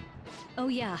 Oh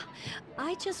yeah,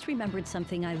 I just remembered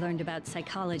something I learned about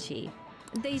psychology.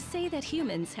 They say that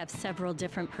humans have several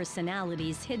different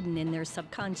personalities hidden in their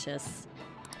subconscious.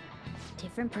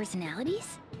 Different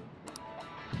personalities?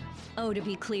 Oh, to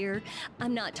be clear,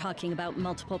 I'm not talking about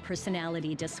multiple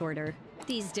personality disorder.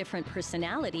 These different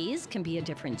personalities can be a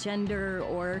different gender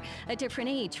or a different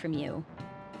age from you.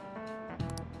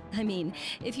 I mean,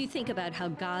 if you think about how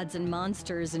gods and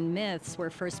monsters and myths were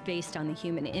first based on the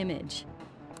human image.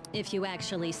 If you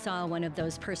actually saw one of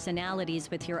those personalities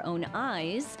with your own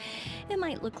eyes, it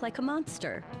might look like a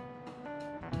monster.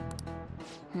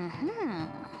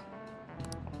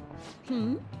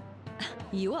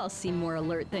 You all seem more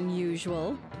alert than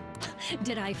usual.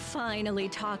 Did I finally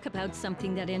talk about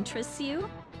something that interests you?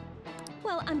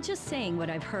 Well, I'm just saying what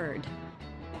I've heard.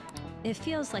 It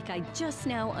feels like I just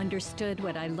now understood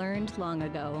what I learned long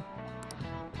ago.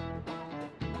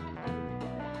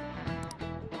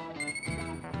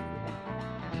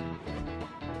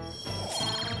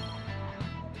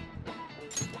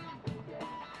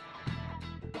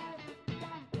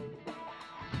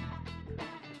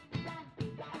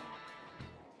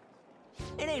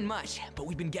 It ain't much, but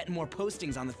we've been getting more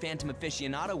postings on the Phantom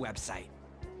Aficionado website.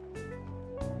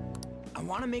 I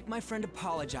want to make my friend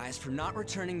apologize for not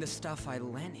returning the stuff I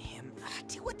lent him.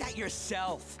 Deal with that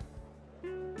yourself.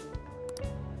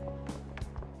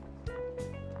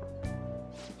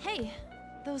 Hey,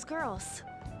 those girls.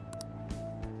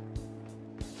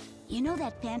 You know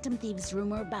that Phantom Thieves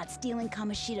rumor about stealing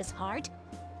Kamoshida's heart?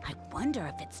 I wonder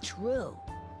if it's true.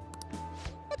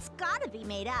 It's gotta be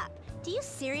made up. Do you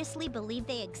seriously believe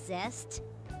they exist?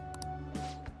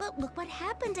 But look what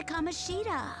happened to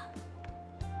Kamoshida.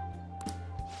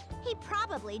 He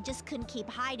probably just couldn't keep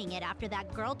hiding it after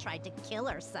that girl tried to kill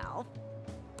herself.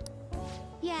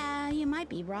 Yeah, you might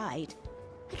be right.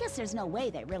 I guess there's no way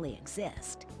they really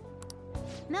exist.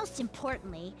 Most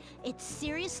importantly, it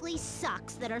seriously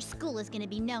sucks that our school is gonna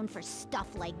be known for stuff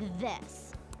like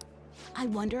this. I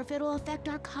wonder if it'll affect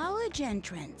our college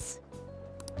entrance.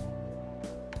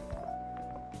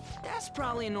 That's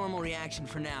probably a normal reaction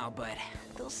for now, but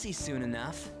they'll see soon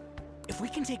enough. If we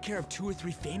can take care of 2 or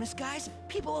 3 famous guys,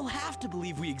 people will have to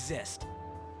believe we exist.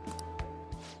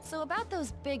 So about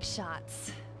those big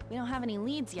shots, we don't have any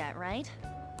leads yet, right?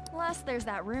 Plus, there's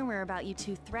that rumor about you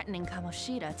two threatening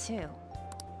Kamoshida, too.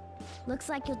 Looks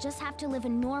like you'll just have to live a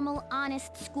normal,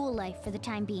 honest school life for the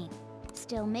time being.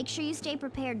 Still, make sure you stay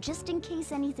prepared just in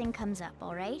case anything comes up,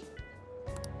 alright?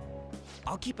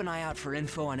 I'll keep an eye out for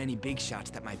info on any big shots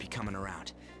that might be coming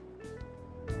around.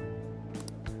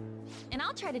 And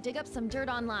I'll try to dig up some dirt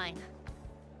online.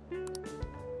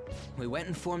 We went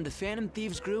and formed the Phantom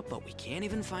Thieves group, but we can't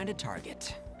even find a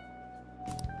target.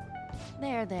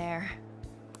 There.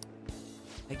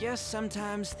 I guess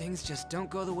sometimes things just don't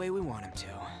go the way we want them to.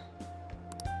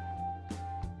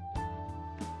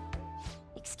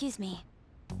 Excuse me.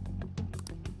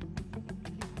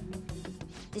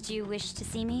 Did you wish to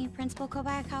see me, Principal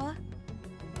Kobayakawa?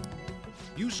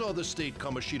 You saw the state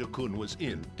Kamoshida-kun was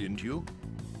in, didn't you?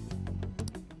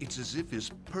 It's as if his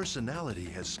personality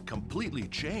has completely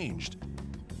changed.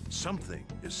 Something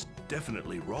is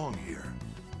definitely wrong here.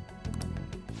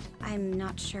 I'm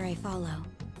not sure I follow.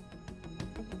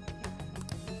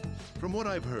 From what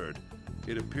I've heard,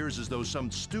 it appears as though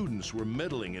some students were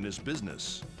meddling in his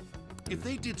business. If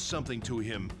they did something to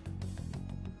him,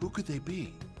 who could they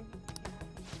be?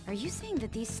 Are you saying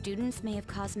that these students may have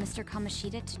caused Mr.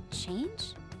 Kamoshida to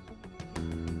change?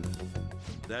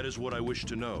 That is what I wish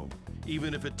to know,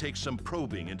 even if it takes some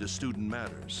probing into student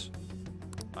matters.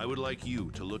 I would like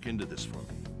you to look into this for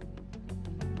me.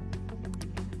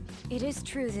 It is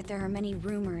true that there are many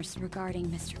rumors regarding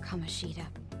Mr. Kamoshida,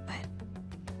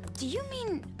 but... Do you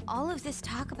mean all of this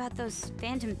talk about those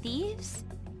Phantom Thieves?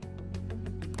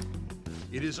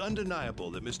 It is undeniable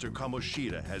that Mr.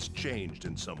 Kamoshida has changed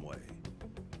in some way.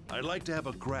 I'd like to have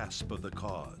a grasp of the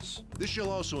cause. This shall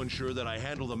also ensure that I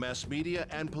handle the mass media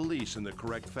and police in the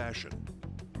correct fashion.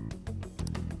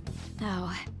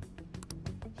 Oh.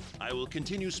 I will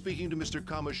continue speaking to Mr.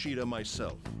 Kamoshida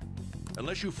myself.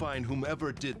 Unless you find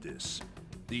whomever did this,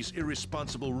 these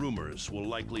irresponsible rumors will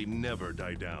likely never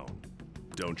die down.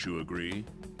 Don't you agree?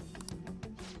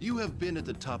 You have been at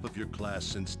the top of your class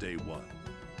since day one.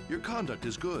 Your conduct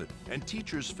is good, and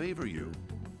teachers favor you.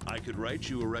 I could write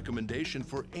you a recommendation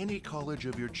for any college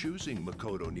of your choosing,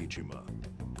 Makoto Nijima.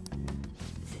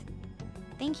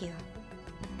 Thank you.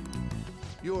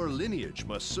 Your lineage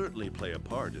must certainly play a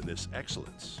part in this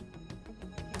excellence.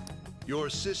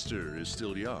 Your sister is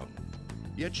still young,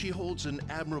 yet she holds an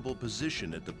admirable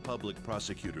position at the public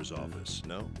prosecutor's office,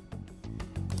 no?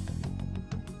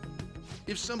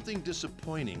 If something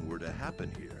disappointing were to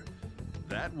happen here,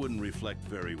 that wouldn't reflect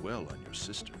very well on your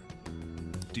sister.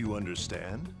 Do you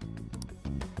understand?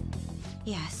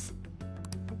 Yes.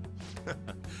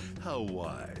 How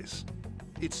wise.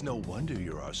 It's no wonder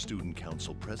you're our student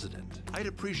council president. I'd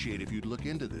appreciate if you'd look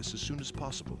into this as soon as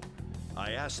possible.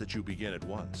 I ask that you begin at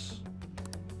once.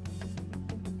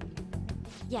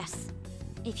 Yes.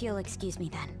 If you'll excuse me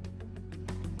then.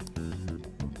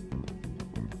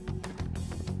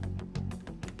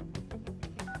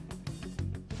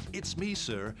 It's me,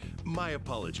 sir. My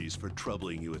apologies for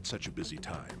troubling you at such a busy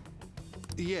time.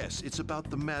 Yes, it's about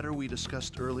the matter we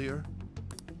discussed earlier.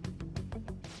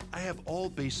 I have all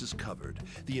bases covered.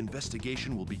 The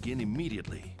investigation will begin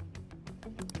immediately.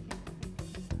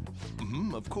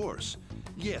 Of course.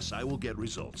 Yes, I will get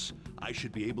results. I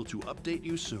should be able to update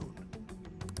you soon.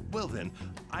 Well then,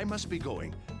 I must be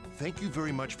going. Thank you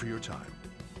very much for your time.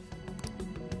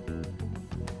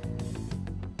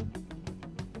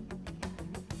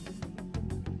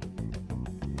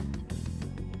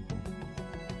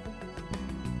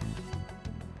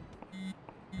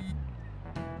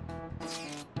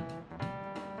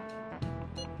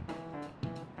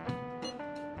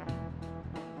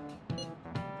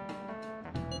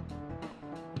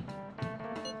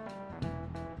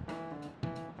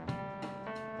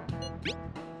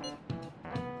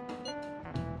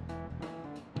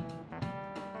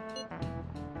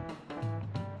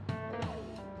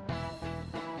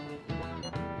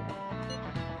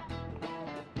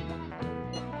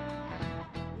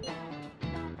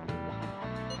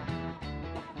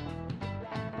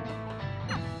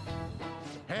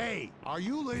 Hey, are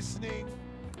you listening?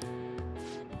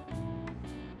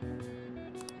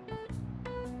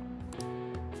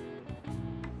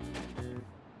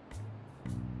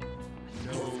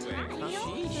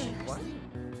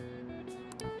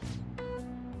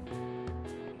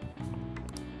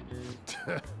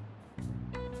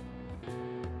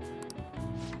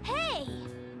 Hey!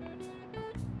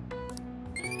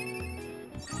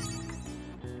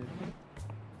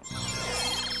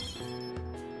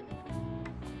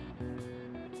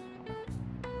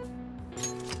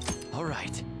 All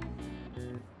right.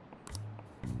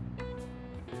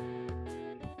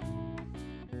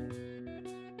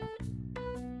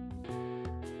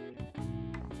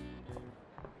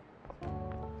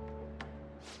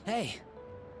 Hey,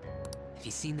 have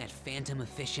you seen that Phantom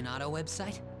Aficionado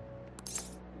website?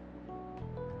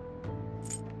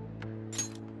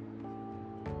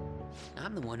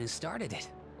 I'm the one who started it.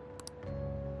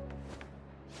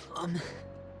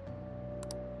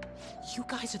 You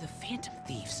guys are the Phantom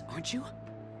Thieves, aren't you?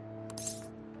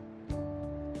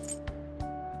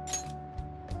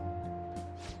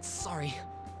 Sorry.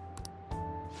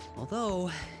 Although,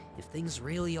 if things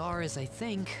really are as I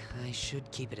think, I should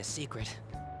keep it a secret.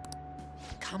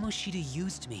 Kamoshida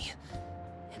used me,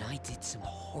 and I did some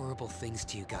horrible things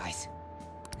to you guys.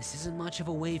 This isn't much of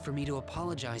a way for me to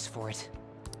apologize for it.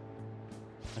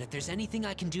 But if there's anything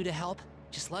I can do to help,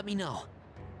 just let me know.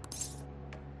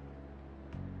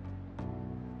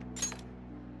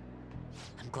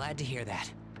 I'm glad to hear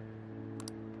that.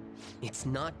 It's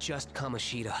not just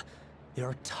Kamoshida. There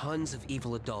are tons of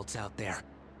evil adults out there.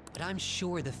 But I'm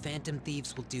sure the Phantom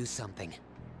Thieves will do something.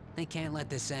 They can't let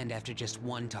this end after just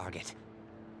one target.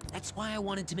 That's why I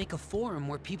wanted to make a forum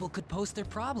where people could post their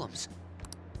problems.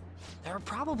 There are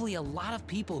probably a lot of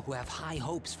people who have high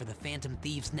hopes for the Phantom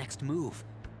Thieves' next move.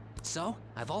 So,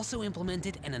 I've also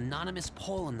implemented an anonymous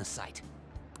poll on the site.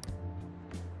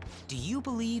 Do you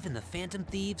believe in the Phantom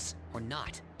Thieves or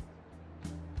not?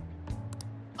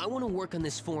 I want to work on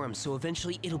this forum so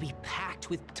eventually it'll be packed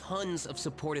with tons of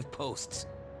supportive posts.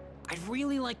 I'd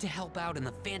really like to help out in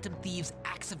the Phantom Thieves'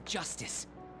 acts of justice.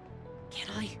 Can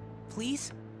I,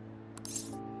 please?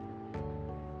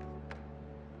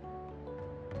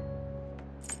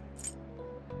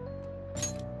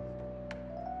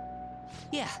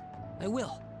 Yeah, I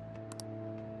will.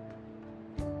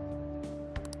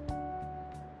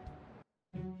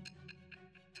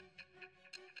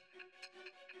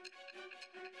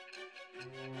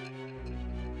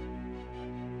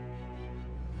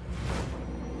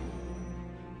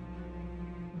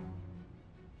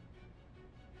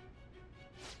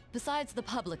 Besides the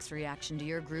public's reaction to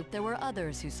your group, there were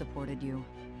others who supported you.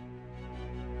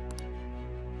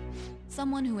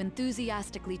 Someone who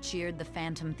enthusiastically cheered the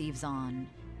Phantom Thieves on.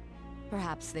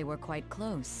 Perhaps they were quite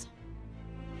close.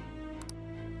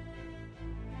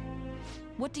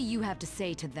 What do you have to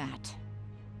say to that?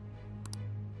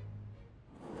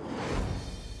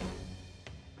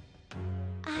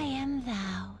 I am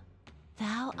thou.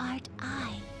 Thou art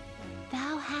I.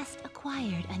 Thou hast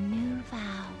acquired a new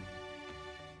vow.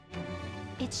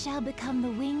 It shall become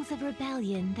the wings of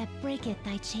rebellion that breaketh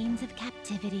thy chains of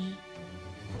captivity.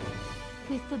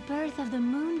 With the birth of the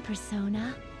moon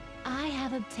persona, I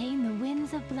have obtained the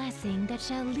winds of blessing that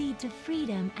shall lead to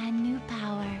freedom and new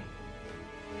power.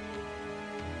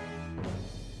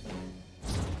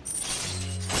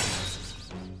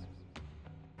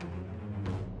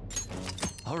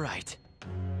 All right.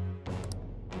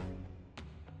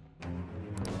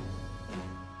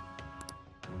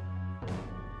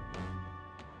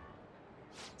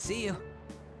 See you.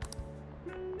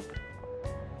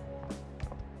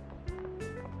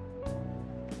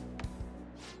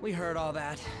 We heard all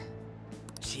that.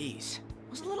 Jeez, it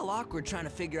was a little awkward trying to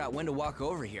figure out when to walk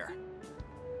over here.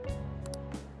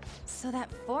 So that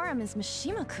forum is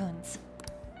Mishima-kun's.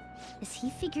 Has he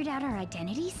figured out our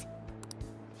identities?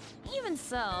 Even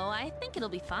so, I think it'll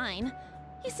be fine.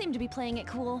 He seemed to be playing it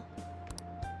cool.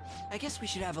 I guess we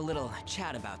should have a little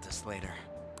chat about this later.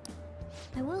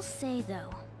 I will say, though,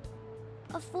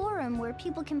 a forum where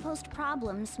people can post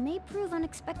problems may prove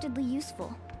unexpectedly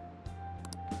useful.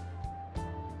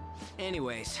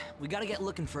 Anyways, we gotta get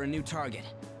looking for a new target.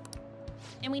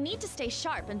 And we need to stay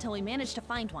sharp until we manage to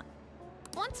find one.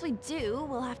 Once we do,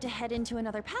 we'll have to head into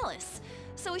another palace.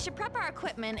 So we should prep our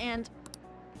equipment and...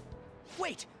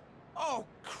 Wait! Oh,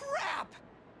 crap!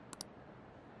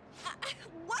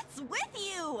 What's with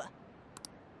you?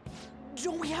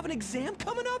 Don't we have an exam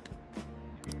coming up?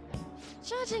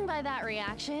 Judging by that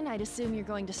reaction, I'd assume you're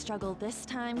going to struggle this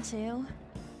time, too.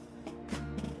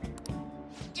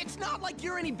 It's not like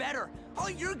you're any better. All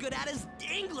you're good at is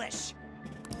English.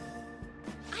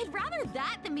 I'd rather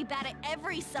that than be bad at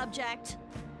every subject.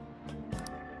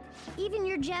 Even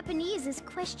your Japanese is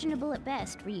questionable at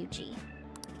best, Ryuji.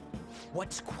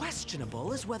 What's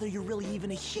questionable is whether you're really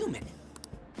even a human.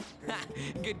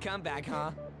 Good comeback,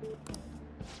 huh?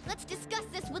 Let's discuss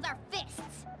this with our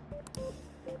fists.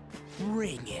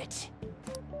 Bring it.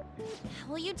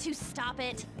 Will you two stop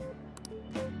it?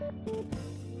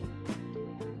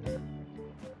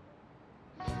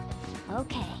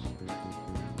 Okay.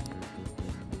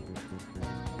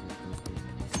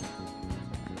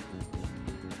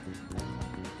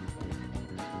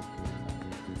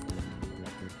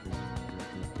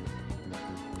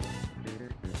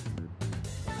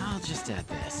 I'll just add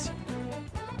this.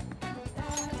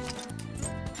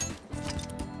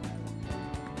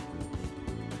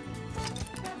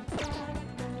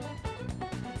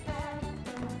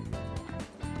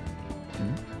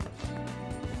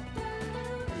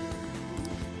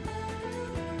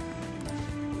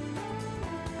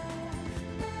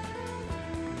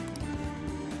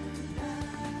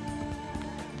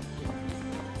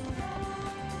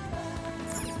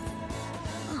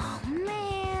 Oh,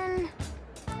 man.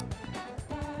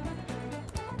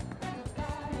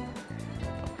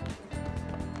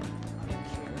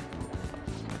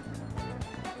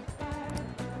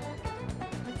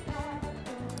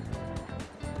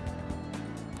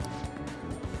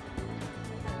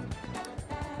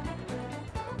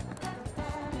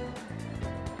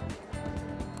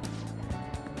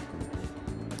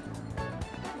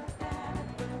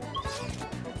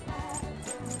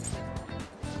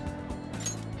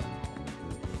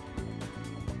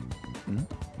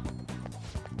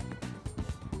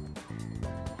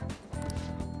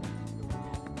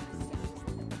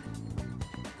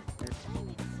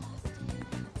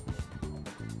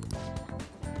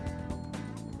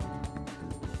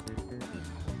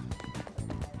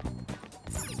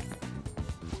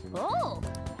 Oh!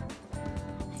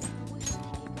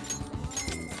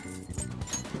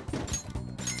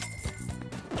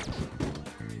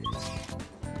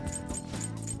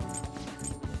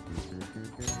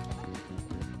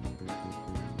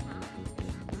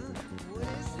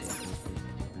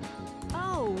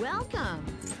 Oh, welcome.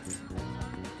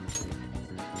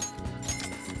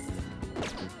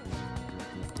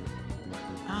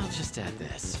 I'll just add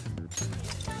this.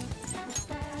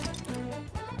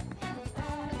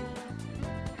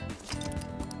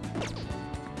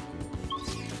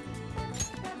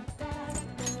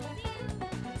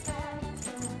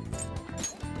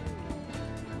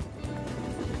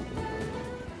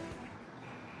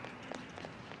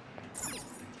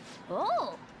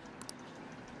 Oh!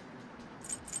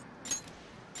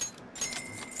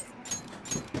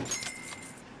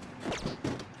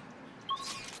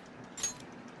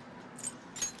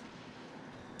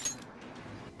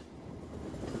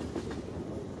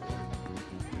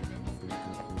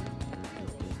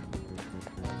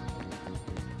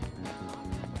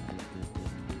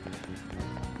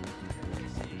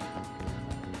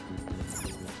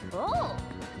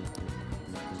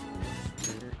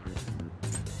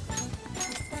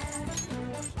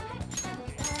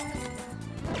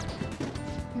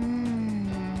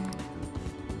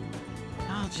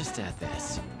 just add this.